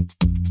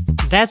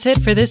 That's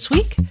it for this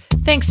week.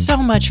 Thanks so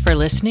much for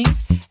listening.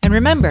 And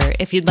remember,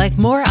 if you'd like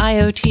more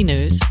IoT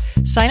news,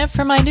 sign up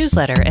for my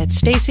newsletter at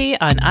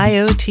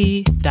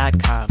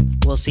stacyoniot.com.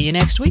 We'll see you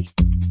next week.